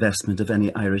investment of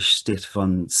any Irish state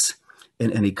funds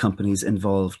in any companies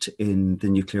involved in the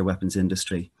nuclear weapons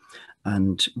industry.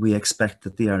 And we expect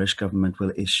that the Irish government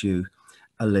will issue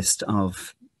a list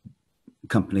of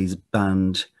companies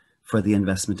banned for the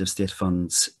investment of state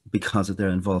funds because of their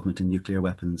involvement in nuclear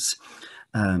weapons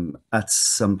at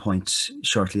some point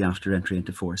shortly after entry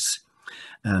into force.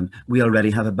 We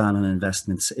already have a ban on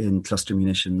investments in cluster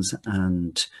munitions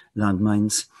and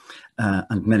landmines,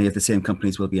 and many of the same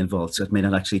companies will be involved. So it may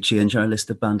not actually change our list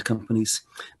of banned companies,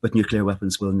 but nuclear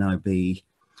weapons will now be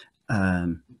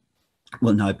one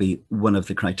of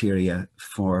the criteria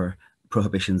for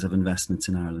prohibitions of investments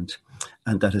in Ireland.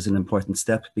 And that is an important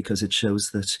step because it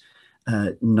shows that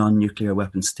non-nuclear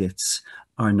weapon states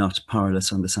are not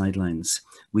powerless on the sidelines.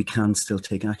 We can still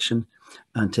take action,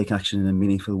 and take action in a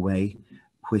meaningful way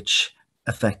which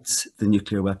affects the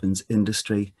nuclear weapons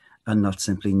industry and not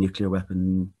simply nuclear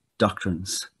weapon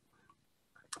doctrines.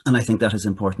 And I think that is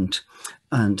important.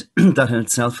 And that in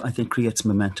itself, I think, creates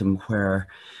momentum where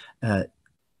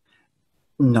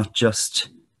not just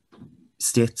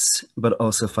states, but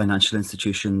also financial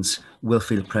institutions will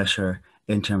feel pressure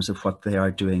in terms of what they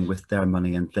are doing with their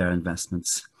money and their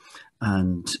investments.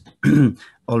 And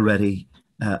already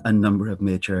a number of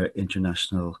major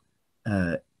international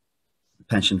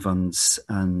pension funds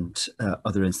and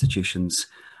other institutions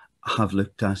have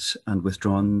looked at and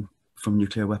withdrawn from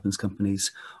nuclear weapons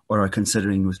companies, or are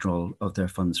considering withdrawal of their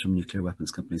funds from nuclear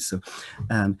weapons companies. So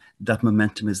that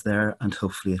momentum is there, and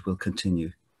hopefully it will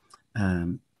continue.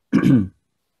 An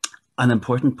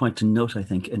important point to note, I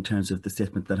think, in terms of the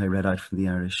statement that I read out from the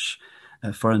Irish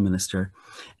Foreign Minister,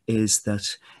 is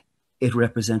that it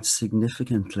represents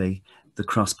significantly the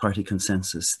cross-party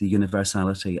consensus, the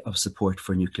universality of support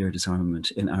for nuclear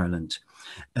disarmament in Ireland.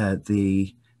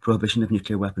 The Prohibition of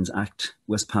Nuclear Weapons Act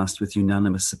was passed with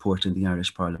unanimous support in the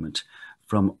Irish Parliament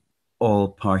from all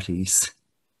parties.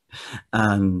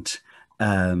 And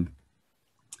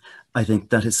I think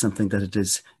that is something that it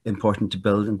is important to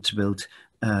build, and to build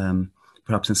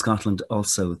perhaps in Scotland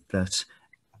also, that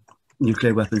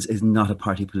nuclear weapons is not a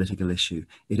party political issue.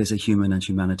 It is a human and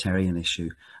humanitarian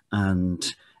issue.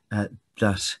 And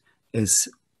that is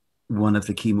one of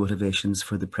the key motivations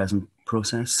for the present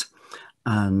process.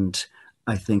 And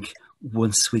I think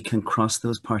once we can cross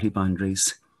those party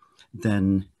boundaries,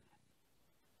 then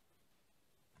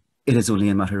it is only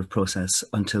a matter of process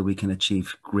until we can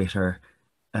achieve greater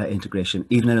integration,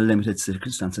 even in a limited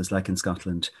circumstances like in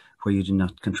Scotland, where you do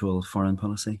not control foreign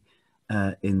policy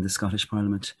in the Scottish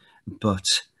Parliament.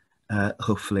 But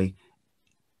hopefully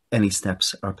any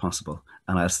steps are possible.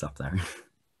 And I'll stop there.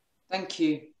 Thank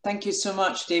you. Thank you so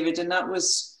much, David. And that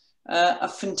was a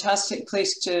fantastic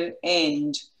place to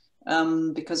end,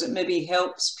 because it maybe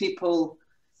helps people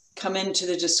come into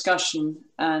the discussion.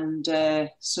 And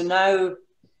so now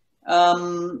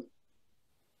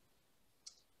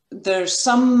there's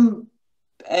some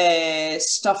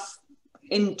stuff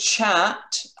in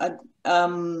chat,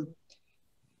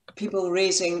 people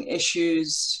raising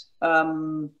issues.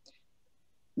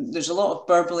 There's a lot of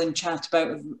burble in chat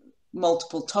about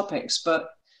multiple topics, but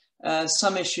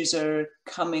some issues are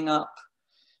coming up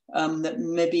that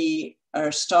maybe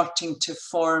are starting to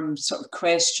form sort of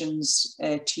questions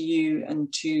to you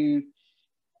and to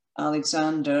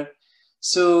Alexander.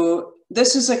 So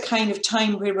this is a kind of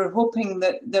time where we're hoping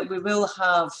that we will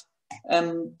have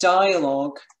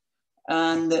dialogue,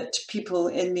 and that people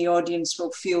in the audience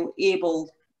will feel able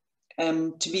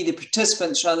to be the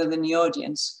participants rather than the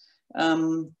audience.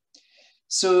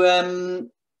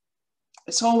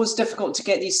 It's always difficult to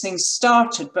get these things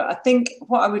started, but I think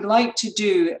what I would like to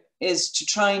do is to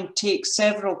try and take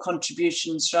several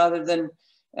contributions rather than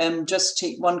just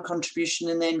take one contribution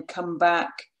and then come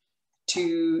back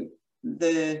to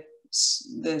the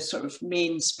sort of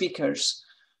main speakers.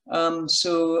 I'm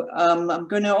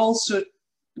going to also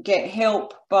get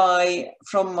help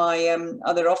from my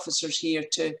other officers here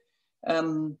to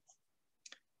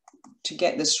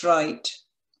get this right.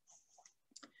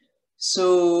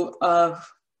 So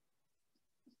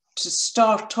to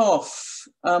start off,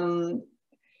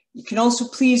 you can also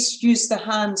please use the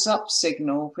hands up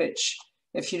signal, which,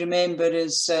 if you remember,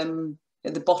 is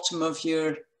at the bottom of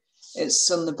your, it's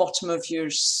on the bottom of your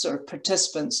sort of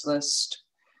participants list.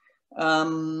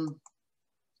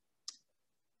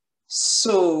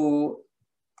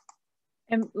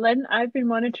 Lynn, I've been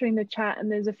monitoring the chat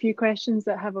and there's a few questions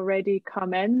that have already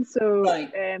come in. So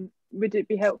right. Would it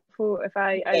be helpful if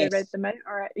I read them out?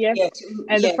 All right. Yeah. Yes.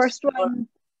 And the first one,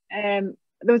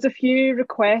 there was a few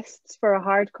requests for a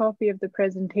hard copy of the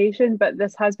presentation, but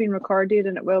this has been recorded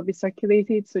and it will be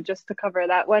circulated. So just to cover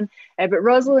that one. But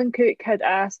Rosalind Cook had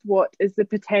asked, what is the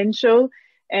potential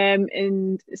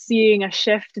in seeing a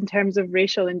shift in terms of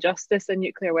racial injustice and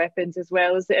nuclear weapons, as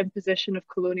well as the imposition of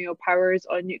colonial powers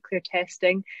on nuclear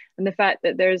testing, and the fact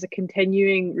that there is a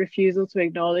continuing refusal to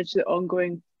acknowledge the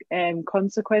ongoing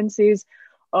consequences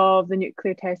of the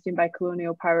nuclear testing by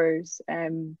colonial powers.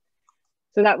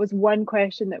 So that was one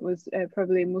question that was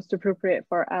probably most appropriate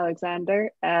for Alexander.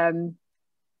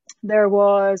 There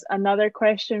was another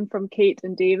question from Kate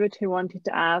and David who wanted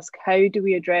to ask, how do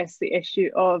we address the issue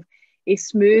of a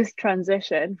smooth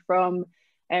transition from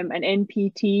an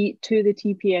NPT to the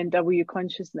TPNW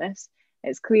consciousness?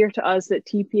 It's clear to us that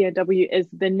TPNW is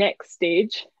the next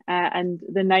stage, and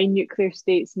the 9 nuclear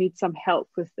states need some help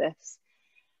with this.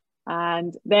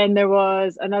 And then there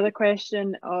was another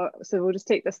question, so we'll just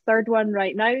take this third one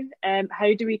right now.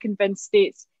 How do we convince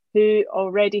states who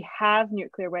already have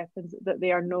nuclear weapons that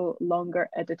they are no longer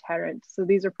a deterrent? So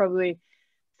these are probably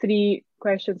 3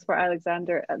 questions for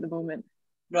Alexander at the moment.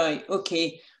 Right,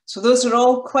 okay. So those are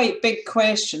all quite big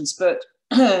questions, but,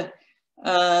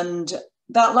 and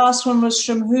that last one was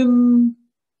from whom,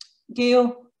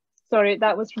 Gail? Sorry,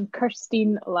 that was from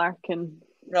Kirstine Larkin.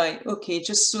 Right, okay,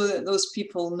 just so that those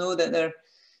people know that they're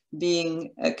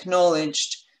being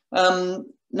acknowledged.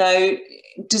 Now,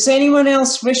 does anyone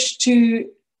else wish to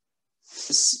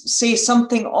say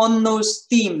something on those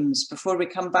themes before we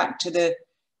come back to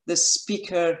the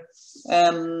speaker?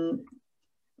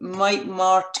 Mike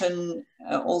Martin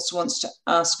also wants to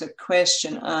ask a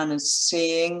question. Anne is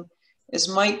saying, is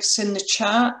Mike's in the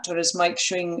chat, or is Mike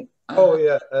showing? Oh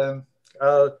yeah,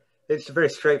 it's a very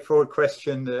straightforward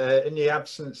question. In the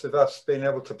absence of us being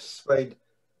able to persuade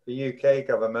the UK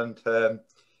government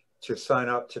to sign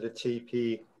up to the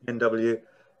TPNW,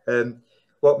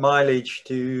 what mileage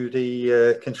do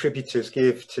the contributors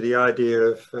give to the idea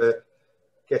of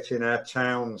getting our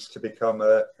towns to become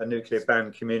a nuclear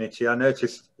banned community? I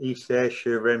noticed East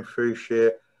Ayrshire,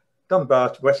 Renfrewshire,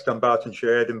 West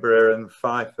Dunbartonshire, Edinburgh and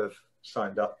Fife have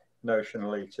signed up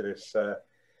notionally to this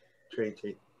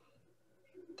treaty.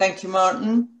 Thank you,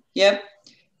 Martin. Yep.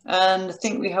 And I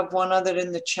think we have one other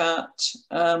in the chat.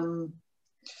 Do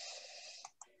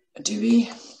we?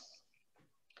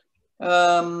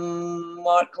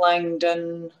 Mark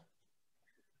Langdon,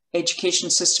 education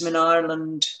system in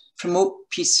Ireland, promote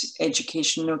peace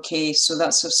education. Okay, so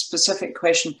that's a specific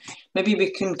question. Maybe we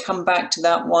can come back to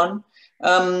that one.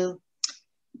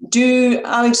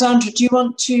 Alexander, do you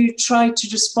want to try to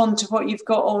respond to what you've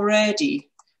got already?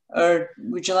 Or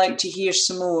would you like to hear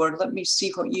some more? Let me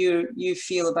see what you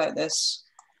feel about this.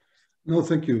 No,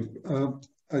 thank you.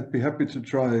 I'd be happy to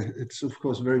try. It's of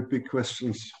course very big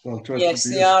questions. I'll try. Yes, to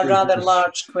be they are straight rather as,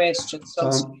 large questions.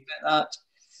 So sorry about that.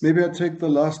 Maybe I'll take the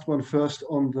last one first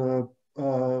on the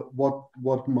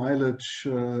what mileage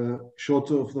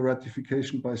short of the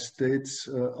ratification by states,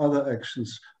 other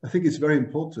actions. I think it's very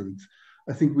important.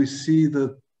 I think we see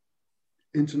the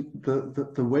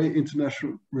way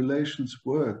international relations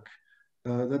work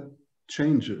that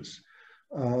changes.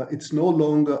 It's no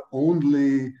longer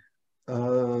only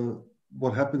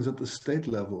what happens at the state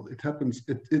level. It happens.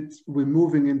 We're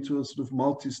moving into a sort of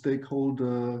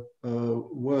multi-stakeholder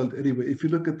world. Anyway, if you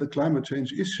look at the climate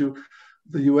change issue,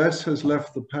 the US has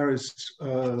left the Paris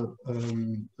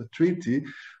treaty,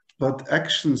 but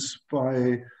actions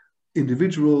by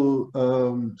individual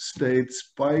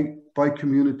states, by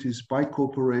communities, by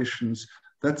corporations,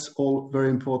 that's all very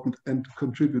important and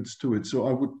contributes to it. So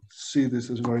I would see this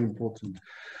as very important.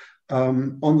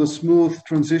 On the smooth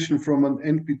transition from an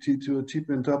NPT to a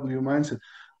TPNW mindset,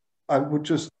 I would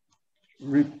just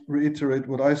reiterate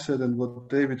what I said and what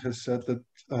David has said, that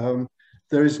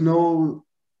there is no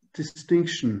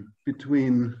distinction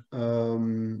between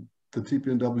the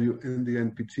TPNW and the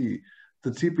NPT.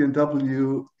 The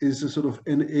TPNW is a sort of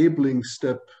enabling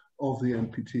step of the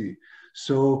NPT.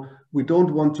 So we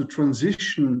don't want to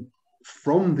transition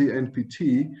from the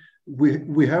NPT.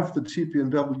 We have the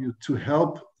TPNW to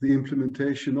help the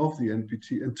implementation of the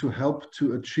NPT and to help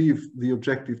to achieve the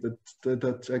objective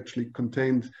that's actually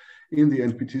contained in the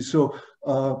NPT. So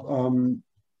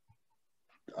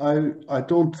I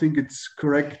don't think it's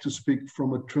correct to speak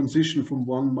from a transition from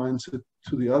one mindset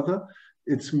to the other.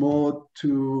 It's more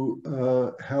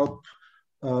to help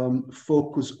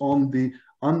focus on the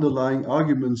underlying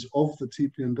arguments of the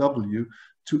TPNW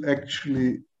to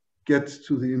actually get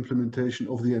to the implementation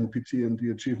of the NPT and the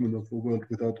achievement of the world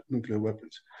without nuclear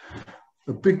weapons.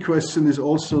 A big question is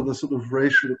also the sort of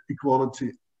racial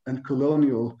equality and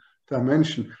colonial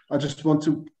dimension. I just want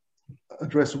to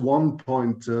address one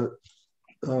point of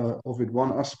it,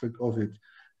 one aspect of it.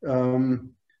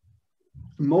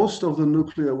 Most of the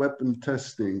nuclear weapon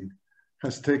testing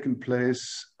has taken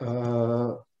place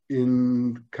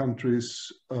in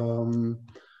countries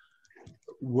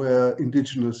where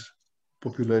indigenous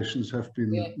populations have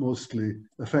been mostly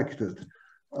affected.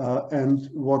 And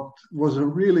what was a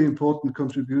really important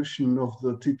contribution of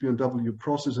the TPNW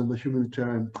process and the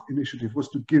humanitarian initiative was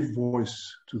to give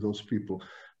voice to those people.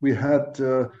 We had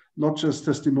not just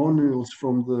testimonials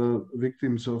from the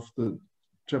victims of the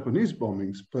Japanese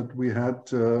bombings, but we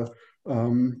had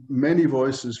many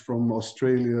voices from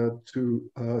Australia to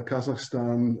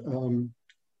Kazakhstan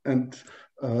and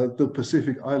the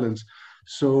Pacific Islands.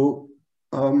 So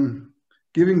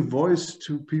giving voice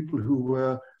to people who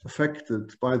were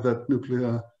affected by that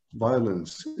nuclear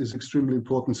violence is extremely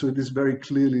important. So it is very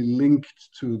clearly linked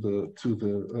to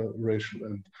the racial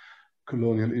and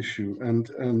colonial issue. And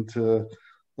the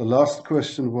last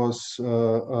question was,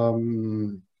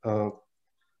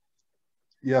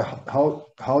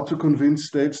 how to convince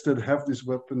states that have these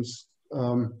weapons.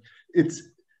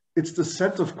 It's the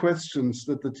set of questions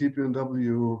that the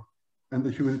TPNW and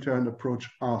the humanitarian approach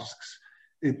asks.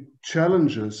 It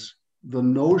challenges the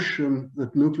notion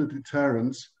that nuclear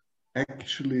deterrence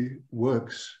actually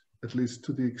works, at least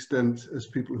to the extent as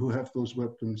people who have those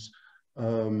weapons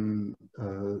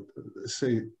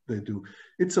say they do.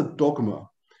 It's a dogma.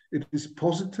 It is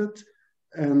posited,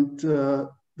 and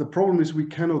the problem is we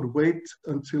cannot wait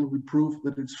until we prove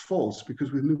that it's false,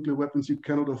 because with nuclear weapons you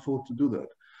cannot afford to do that.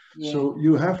 Yeah. So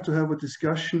you have to have a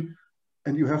discussion,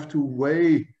 and you have to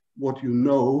weigh what you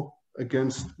know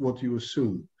against what you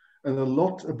assume. And a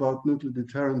lot about nuclear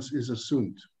deterrence is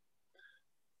assumed.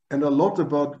 And a lot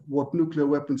about what nuclear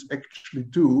weapons actually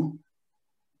do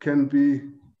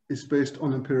is based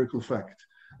on empirical fact.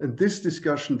 And this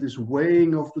discussion, this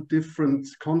weighing of the different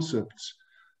concepts,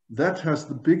 that has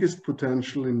the biggest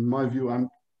potential, in my view, I'm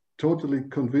totally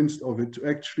convinced of it, to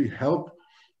actually help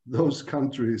those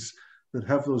countries that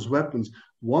have those weapons.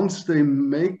 Once they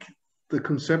make the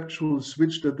conceptual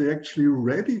switch that they're actually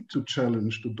ready to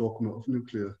challenge the dogma of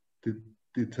nuclear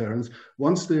deterrence,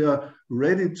 once they are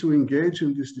ready to engage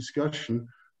in this discussion,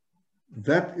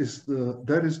 that is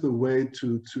the way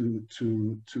to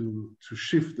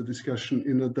shift the discussion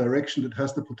in a direction that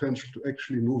has the potential to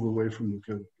actually move away from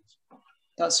nuclear weapons.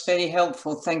 That's very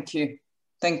helpful. Thank you.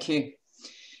 Thank you.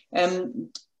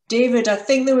 David, I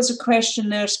think there was a question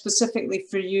there specifically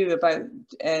for you about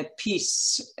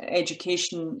peace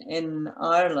education in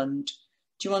Ireland.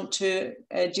 Do you want to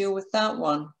deal with that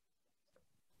one?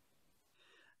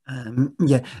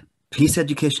 Yeah, peace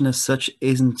education as such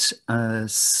isn't a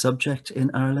subject in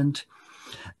Ireland.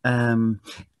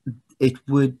 it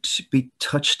would be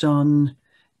touched on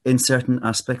in certain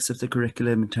aspects of the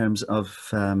curriculum in terms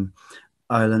of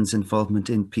Ireland's involvement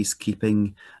in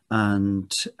peacekeeping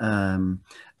and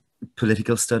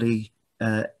political study,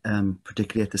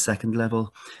 particularly at the second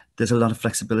level. There's a lot of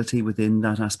flexibility within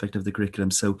that aspect of the curriculum.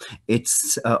 So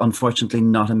it's unfortunately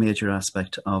not a major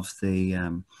aspect of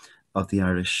the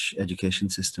Irish education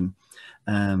system.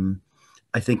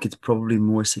 I think it's probably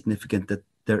more significant that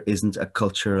there isn't a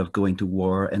culture of going to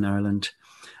war in Ireland.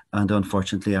 And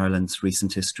unfortunately, Ireland's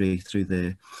recent history through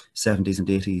the 70s and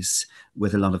 80s,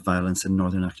 with a lot of violence in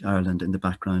Northern Ireland in the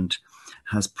background,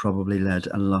 has probably led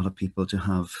a lot of people to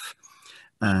have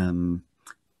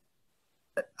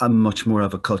a much more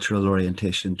of a cultural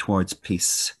orientation towards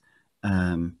peace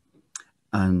and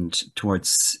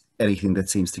towards anything that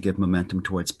seems to give momentum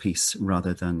towards peace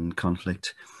rather than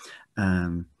conflict.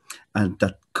 And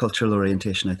that cultural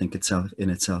orientation, I think in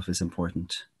itself is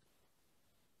important.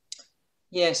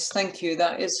 Yes, thank you.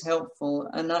 That is helpful.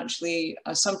 And actually,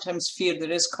 I sometimes fear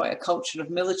there is quite a culture of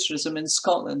militarism in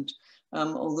Scotland,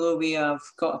 although we have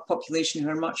got a population who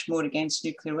are much more against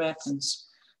nuclear weapons.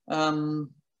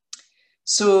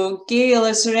 So, Gail,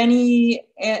 is there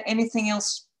anything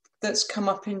else that's come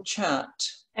up in chat?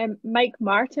 Mike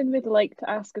Martin would like to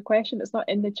ask a question. It's not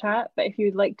in the chat, but if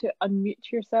you'd like to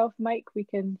unmute yourself, Mike, we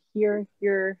can hear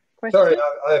your question. Sorry,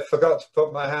 I forgot to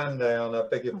put my hand down. I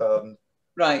beg your pardon.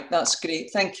 Right, that's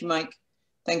great. Thank you, Mike.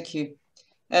 Thank you.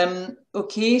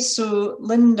 Okay, so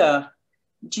Linda,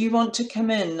 do you want to come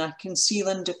in? I can see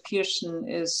Linda Pearson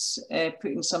is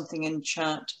putting something in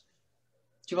chat.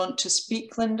 Do you want to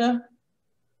speak, Linda?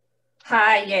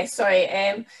 Hi, yes, sorry.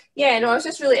 Yeah, no, I was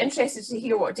just really interested to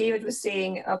hear what David was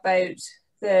saying about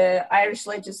the Irish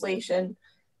legislation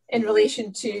in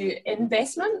relation to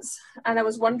investments. And I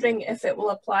was wondering if it will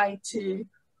apply to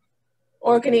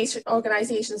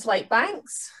organisations like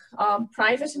banks,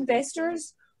 private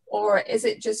investors, or is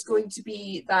it just going to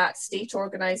be that state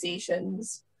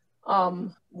organisations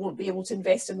won't be able to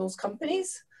invest in those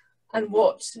companies? And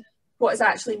what is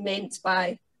actually meant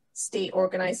by state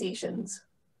organisations?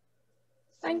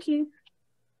 Thank you.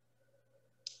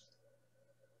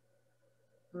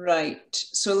 Right,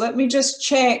 so let me just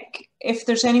check if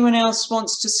there's anyone else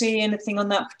wants to say anything on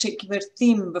that particular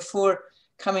theme before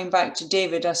coming back to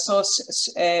David. I saw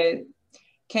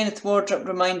Kenneth Wardrop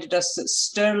reminded us that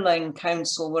Stirling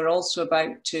Council were also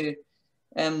about to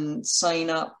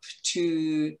sign up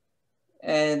to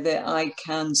the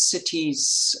ICANN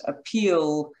Cities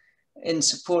appeal in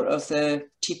support of the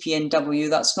TPNW.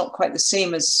 That's not quite the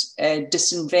same as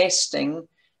disinvesting,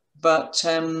 but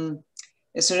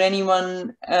is there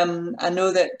anyone, I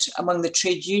know that among the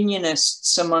trade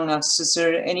unionists among us, is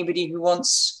there anybody who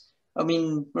wants, I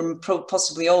mean, we're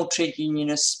possibly all trade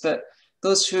unionists, but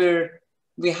those who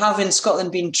we have in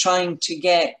Scotland been trying to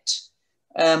get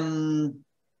the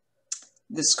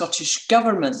Scottish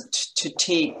Government to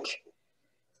take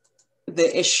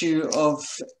the issue of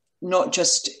not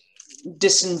just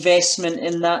disinvestment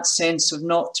in that sense of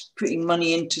not putting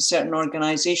money into certain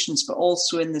organisations, but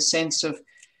also in the sense of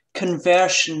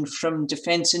conversion from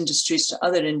defence industries to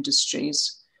other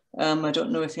industries. I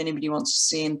don't know if anybody wants to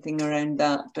say anything around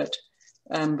that, but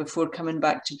before coming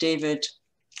back to David.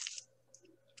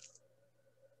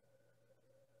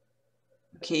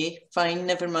 Okay, fine,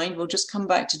 never mind. We'll just come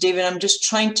back to David. I'm just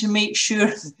trying to make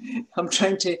sure,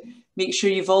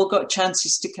 you've all got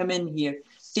chances to come in here.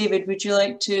 David, would you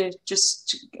like to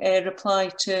just reply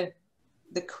to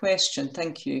the question?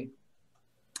 Thank you.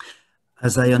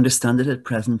 As I understand it at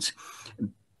present,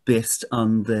 based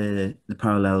on the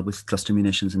parallel with cluster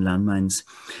munitions and landmines,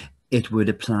 it would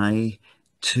apply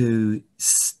to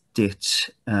state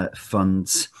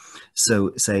funds.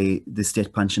 So say the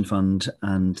state pension fund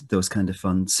and those kind of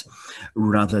funds,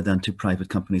 rather than to private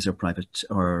companies or private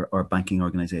or banking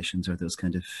organizations or those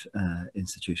kind of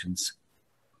institutions.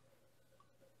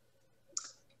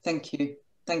 Thank you.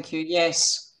 Thank you.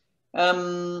 Yes.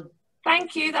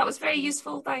 Thank you. That was very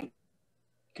useful. Thanks.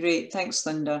 Great. Thanks,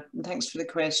 Linda. And thanks for the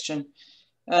question.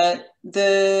 I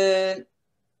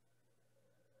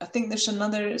think there's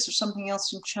another, is there something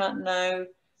else in chat now?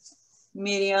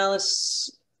 Mary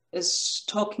Alice is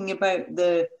talking about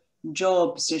the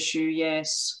jobs issue,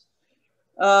 yes.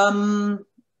 Although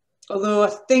I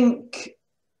think,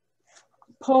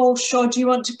 Paul Shaw, do you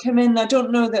want to come in? I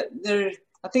don't know that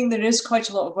I think there is quite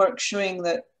a lot of work showing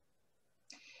that,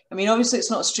 I mean, obviously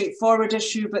it's not a straightforward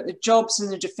issue, but the jobs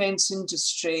in the defence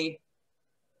industry,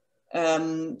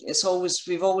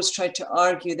 we've always tried to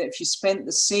argue that if you spent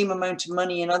the same amount of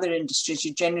money in other industries,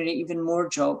 you generate even more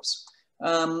jobs.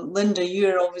 Linda,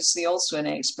 you're obviously also an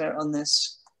expert on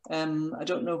this. I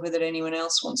don't know whether anyone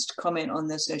else wants to comment on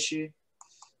this issue.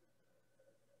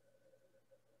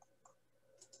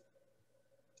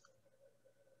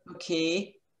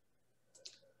 Okay,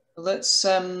 let's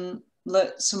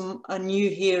let a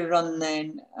new hair run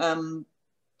then.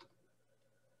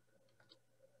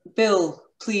 Bill,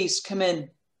 please come in.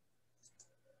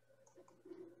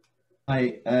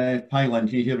 Hi, Lynn,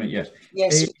 can you hear me? Yes.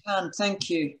 Yes, we can. Thank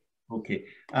you. Okay.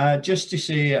 Just to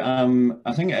say,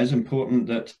 I think it is important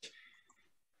that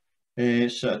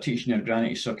sort of teaching your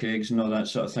granny to suck eggs and all that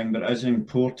sort of thing, but it is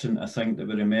important, I think, that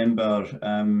we remember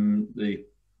the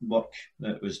work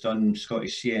that was done,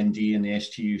 Scottish CND and the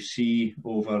STUC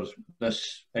over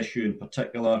this issue in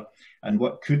particular, and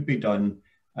what could be done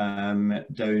down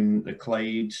the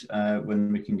Clyde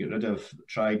when we can get rid of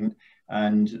Trident,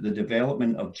 and the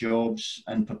development of jobs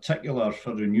in particular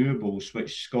for renewables,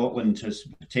 which Scotland has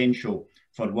potential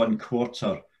for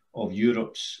 1/4 of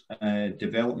Europe's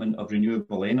development of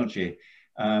renewable energy.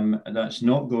 That's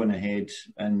not going ahead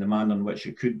in the manner in which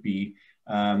it could be.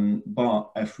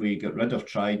 But if we get rid of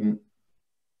Trident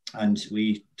and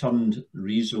we turned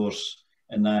resource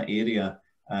in that area,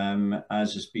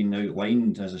 as has been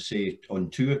outlined, as I say, on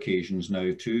 2 occasions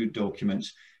now, 2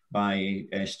 documents by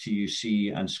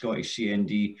STUC and Scottish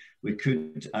CND, we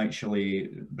could actually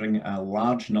bring a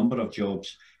large number of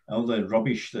jobs. All the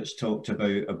rubbish that's talked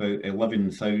about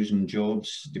 11,000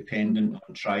 jobs dependent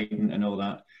on Trident and all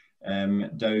that,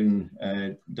 down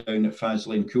at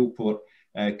Faslane and Coolport,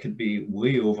 could be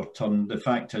way overturned. The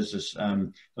fact is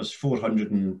there's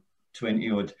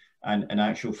 420 odd, and in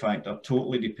actual fact are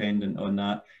totally dependent on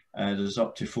that. There's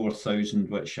up to 4,000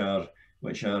 which are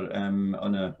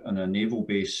on a naval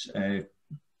base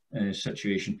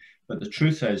situation. But the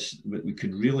truth is that we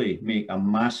could really make a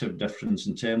massive difference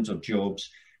in terms of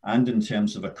jobs and in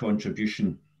terms of a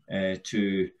contribution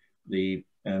to the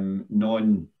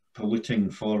non-polluting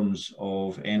forms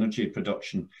of energy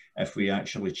production if we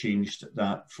actually changed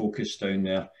that focus down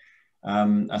there.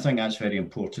 I think that's very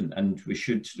important, and we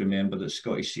should remember that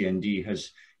Scottish CND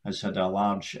has had a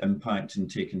large impact in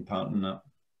taking part in that.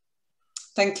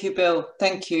 Thank you, Bill.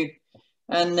 Thank you.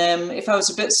 And if I was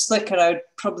a bit slicker, I'd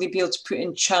probably be able to put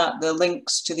in chat the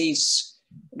links to these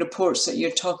reports that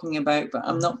you're talking about, but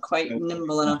I'm not quite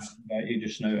nimble enough. Yeah, you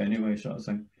just know anyway, sort of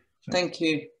thing. So. Thank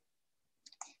you.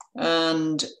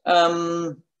 And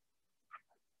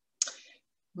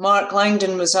Mark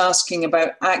Langdon was asking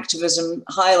about activism,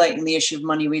 highlighting the issue of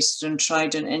money wasted on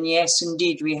Trident. And yes,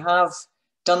 indeed, we have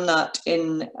done that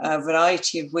in a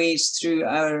variety of ways through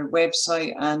our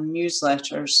website and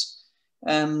newsletters.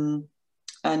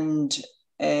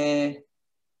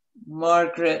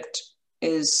 Margaret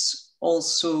is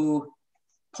also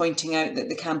pointing out that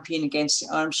the Campaign Against the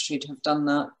Arms Trade have done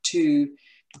that too,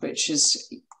 which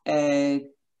is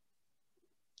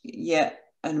yeah,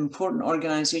 an important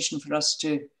organisation for us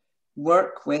to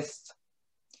work with.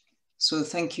 So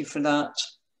thank you for that.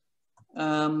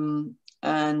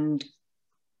 And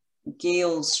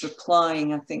Gail's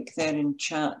replying, I think they're in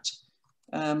chat.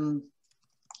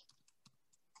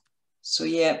 So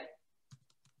yeah.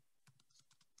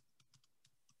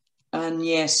 And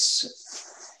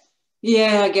yes,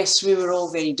 yeah, I guess we were all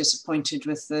very disappointed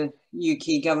with the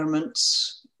UK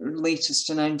government's latest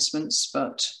announcements,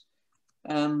 but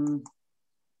I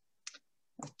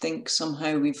think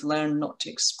somehow we've learned not to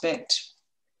expect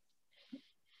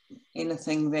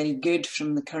anything very good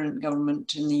from the current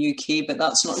government in the UK, but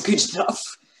that's not good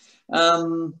enough.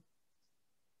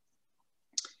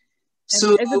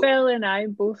 So Isabel and I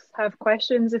both have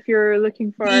questions if you're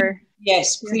looking for...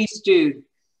 Yes, please do.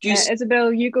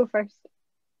 Isabel, you go first.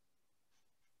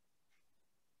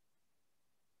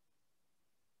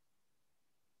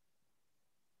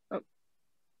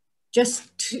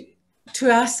 Just to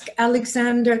ask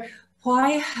Alexander,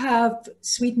 why have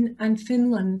Sweden and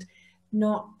Finland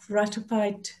not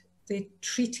ratified the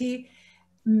treaty?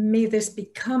 May this be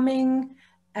coming?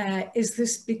 Is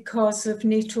this because of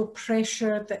NATO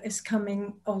pressure that is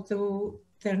coming, although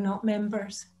they're not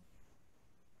members?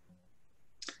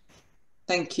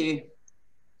 Thank you.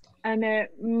 And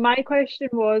my question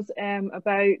was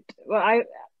about, well,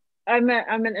 I'm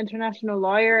an international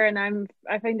lawyer, and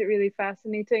I find it really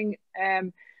fascinating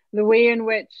the way in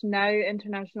which now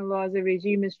international law as a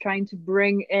regime is trying to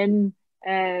bring in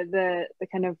the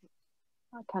kind of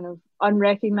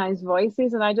unrecognized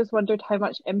voices. And I just wondered how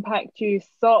much impact you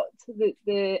thought that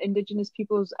the Indigenous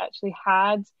peoples actually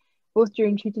had, both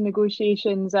during treaty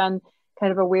negotiations and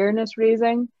kind of awareness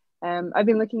raising. I've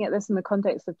been looking at this in the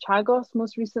context of Chagos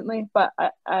most recently, but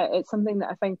it's something that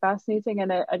I find fascinating,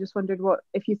 and I just wondered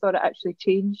if you thought it actually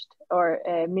changed or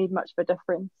made much of a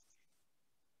difference.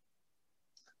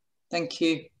 Thank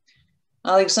you.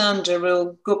 Alexander,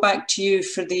 we'll go back to you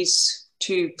for these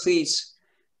two, please.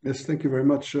 Yes, thank you very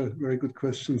much. Very good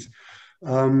questions.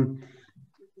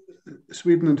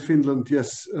 Sweden and Finland,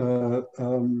 yes,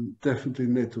 definitely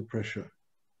NATO pressure.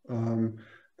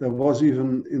 There was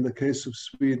even, in the case of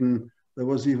Sweden, there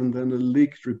was even then a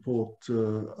leaked report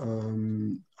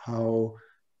how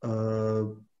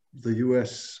the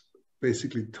US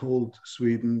basically told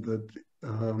Sweden that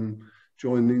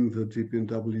joining the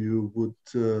TPNW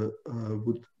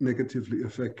would negatively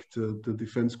affect the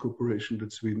defense cooperation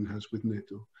that Sweden has with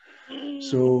NATO.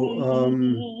 So,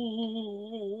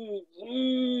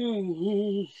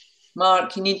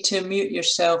 Mark, you need to mute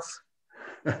yourself.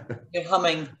 You're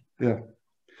humming. Yeah.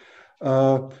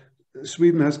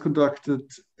 Sweden has conducted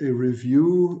a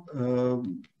review.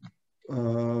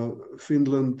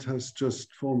 Finland has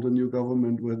just formed a new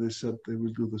government where they said they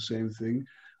will do the same thing.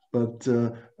 But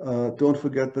don't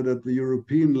forget that at the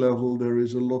European level, there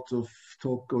is a lot of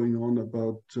talk going on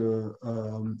about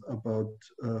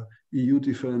EU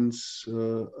defense.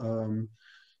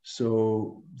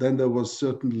 So then there was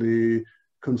certainly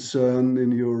concern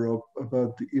in Europe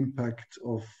about the impact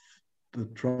of the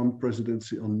Trump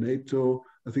presidency on NATO.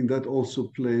 I think that also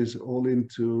plays all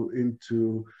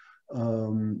into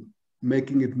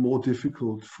making it more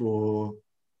difficult for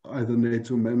either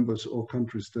NATO members or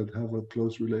countries that have a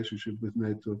close relationship with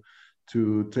NATO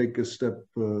to take a step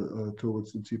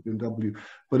towards the TPNW.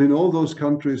 But in all those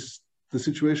countries, the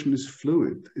situation is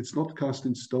fluid. It's not cast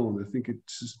in stone. I think it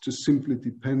just simply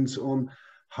depends on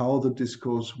how the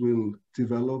discourse will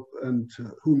develop and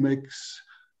who makes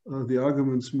the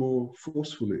arguments more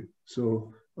forcefully.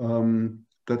 So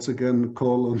that's again a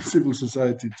call on civil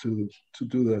society to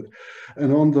do that.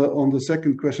 And on the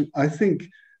second question, I think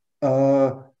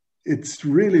it's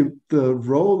really the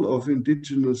role of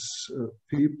indigenous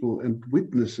people and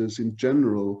witnesses in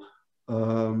general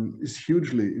is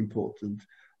hugely important.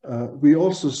 We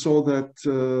also saw that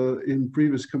in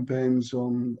previous campaigns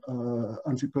on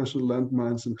anti-personnel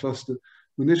landmines and cluster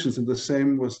munitions, and the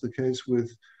same was the case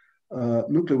with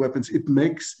nuclear weapons. It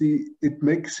makes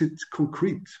it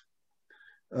concrete.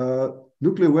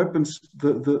 Nuclear weapons.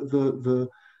 The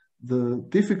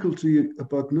difficulty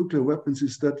about nuclear weapons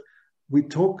is that we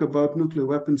talk about nuclear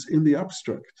weapons in the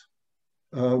abstract.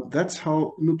 That's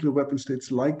how nuclear weapon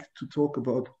states like to talk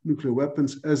about nuclear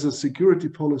weapons as a security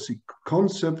policy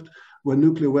concept where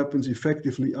nuclear weapons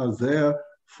effectively are there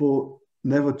for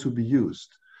never to be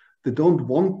used. They don't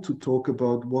want to talk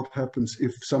about what happens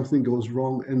if something goes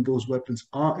wrong and those weapons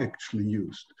are actually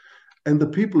used. And the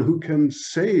people who can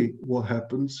say what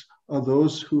happens are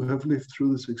those who have lived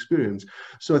through this experience.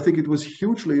 So I think it was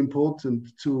hugely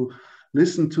important to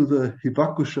listen to the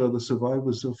hibakusha, the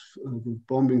survivors of the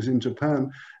bombings in Japan,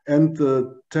 and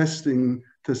the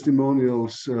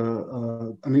testimonials.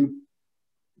 I mean,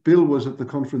 Bill was at the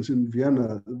conference in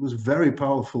Vienna. It was very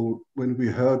powerful when we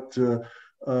heard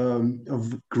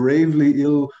of gravely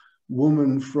ill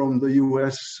woman from the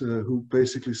US who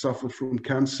basically suffered from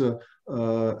cancer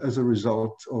as a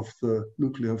result of the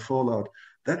nuclear fallout.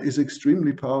 That is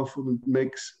extremely powerful and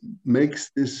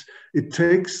makes this. It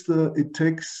takes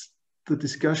the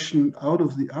discussion out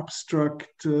of the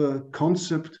abstract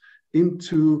concept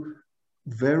into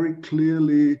very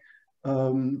clearly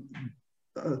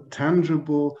a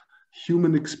tangible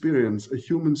human experience, a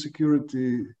human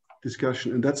security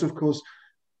discussion. And that's, of course,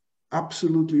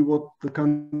 absolutely what the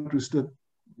countries that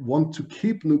want to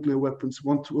keep nuclear weapons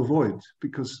want to avoid,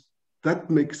 because that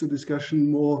makes the discussion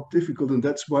more difficult. And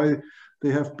that's why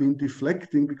they have been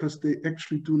deflecting, because they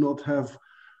actually do not have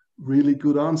really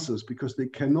good answers, because they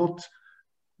cannot,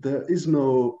 there is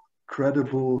no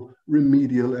credible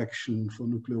remedial action for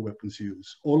nuclear weapons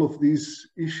use. All of these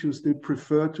issues, they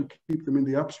prefer to keep them in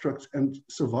the abstract, and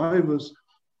survivors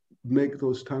make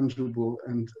those tangible.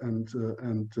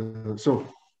 So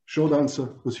short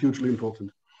answer was hugely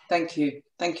important. Thank you.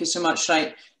 Thank you so much.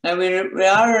 Right. Now we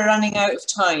are running out of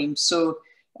time. So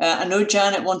I know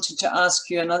Janet wanted to ask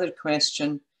you another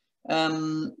question,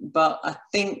 but I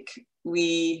think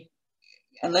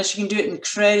unless you can do it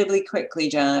incredibly quickly,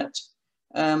 Janet,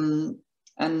 and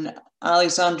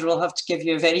Alexander will have to give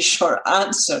you a very short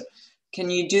answer. Can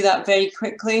you do that very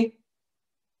quickly?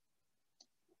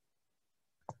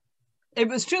 It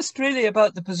was just really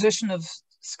about the position of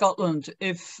Scotland.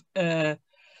 If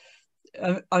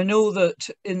I know that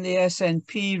in the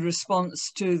SNP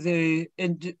response to the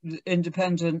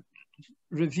independent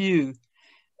review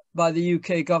by the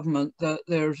UK government, that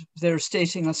they're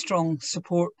stating a strong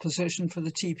support position for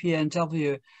the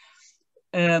TPNW.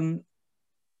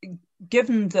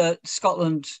 Given that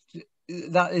Scotland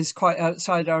that is quite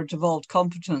outside our devolved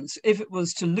competence. If it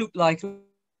was to look like it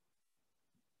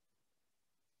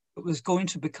was going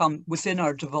to become within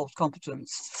our devolved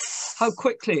competence, how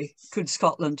quickly could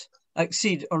Scotland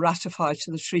accede or ratify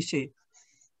to the treaty?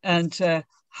 And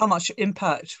how much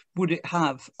impact would it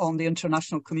have on the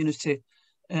international community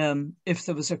if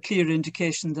there was a clear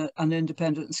indication that an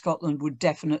independent Scotland would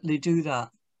definitely do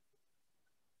that?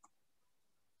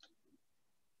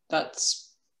 That's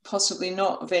possibly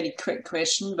not a very quick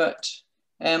question, but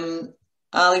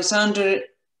Alexander,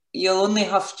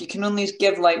 you can only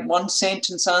give like one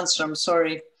sentence answer. I'm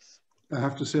sorry. I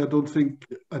have to say I don't think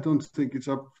it's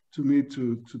up to me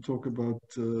to talk about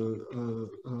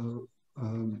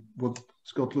what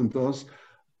Scotland does,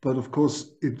 but of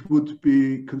course it would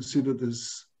be considered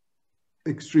as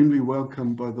extremely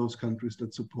welcome by those countries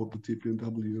that support the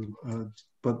TPNW.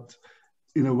 But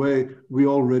in a way, we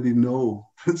already know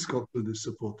that Scotland is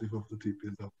supportive of the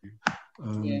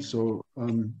TPNW. So,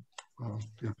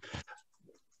 yeah.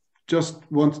 Just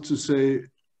wanted to say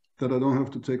that I don't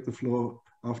have to take the floor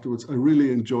afterwards. I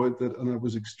really enjoyed that, and I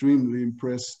was extremely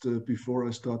impressed before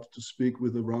I started to speak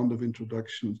with a round of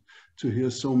introductions to hear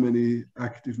so many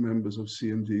active members of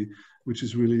CND, which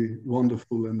is really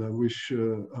wonderful, and I wish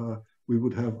we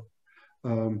would have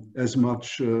as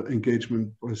much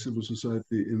engagement by civil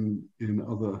society in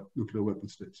other nuclear weapon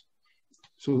states.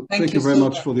 So thank you very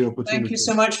much for the opportunity. Thank you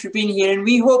so much for being here, and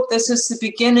we hope this is the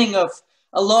beginning of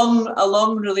a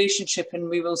long relationship, and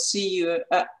we will see you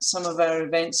at some of our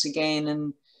events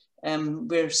again, and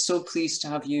we're so pleased to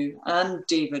have you. And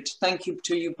David, thank you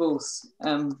to you both.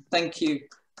 Thank you.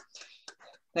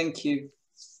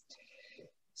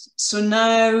 So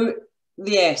now,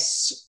 yes.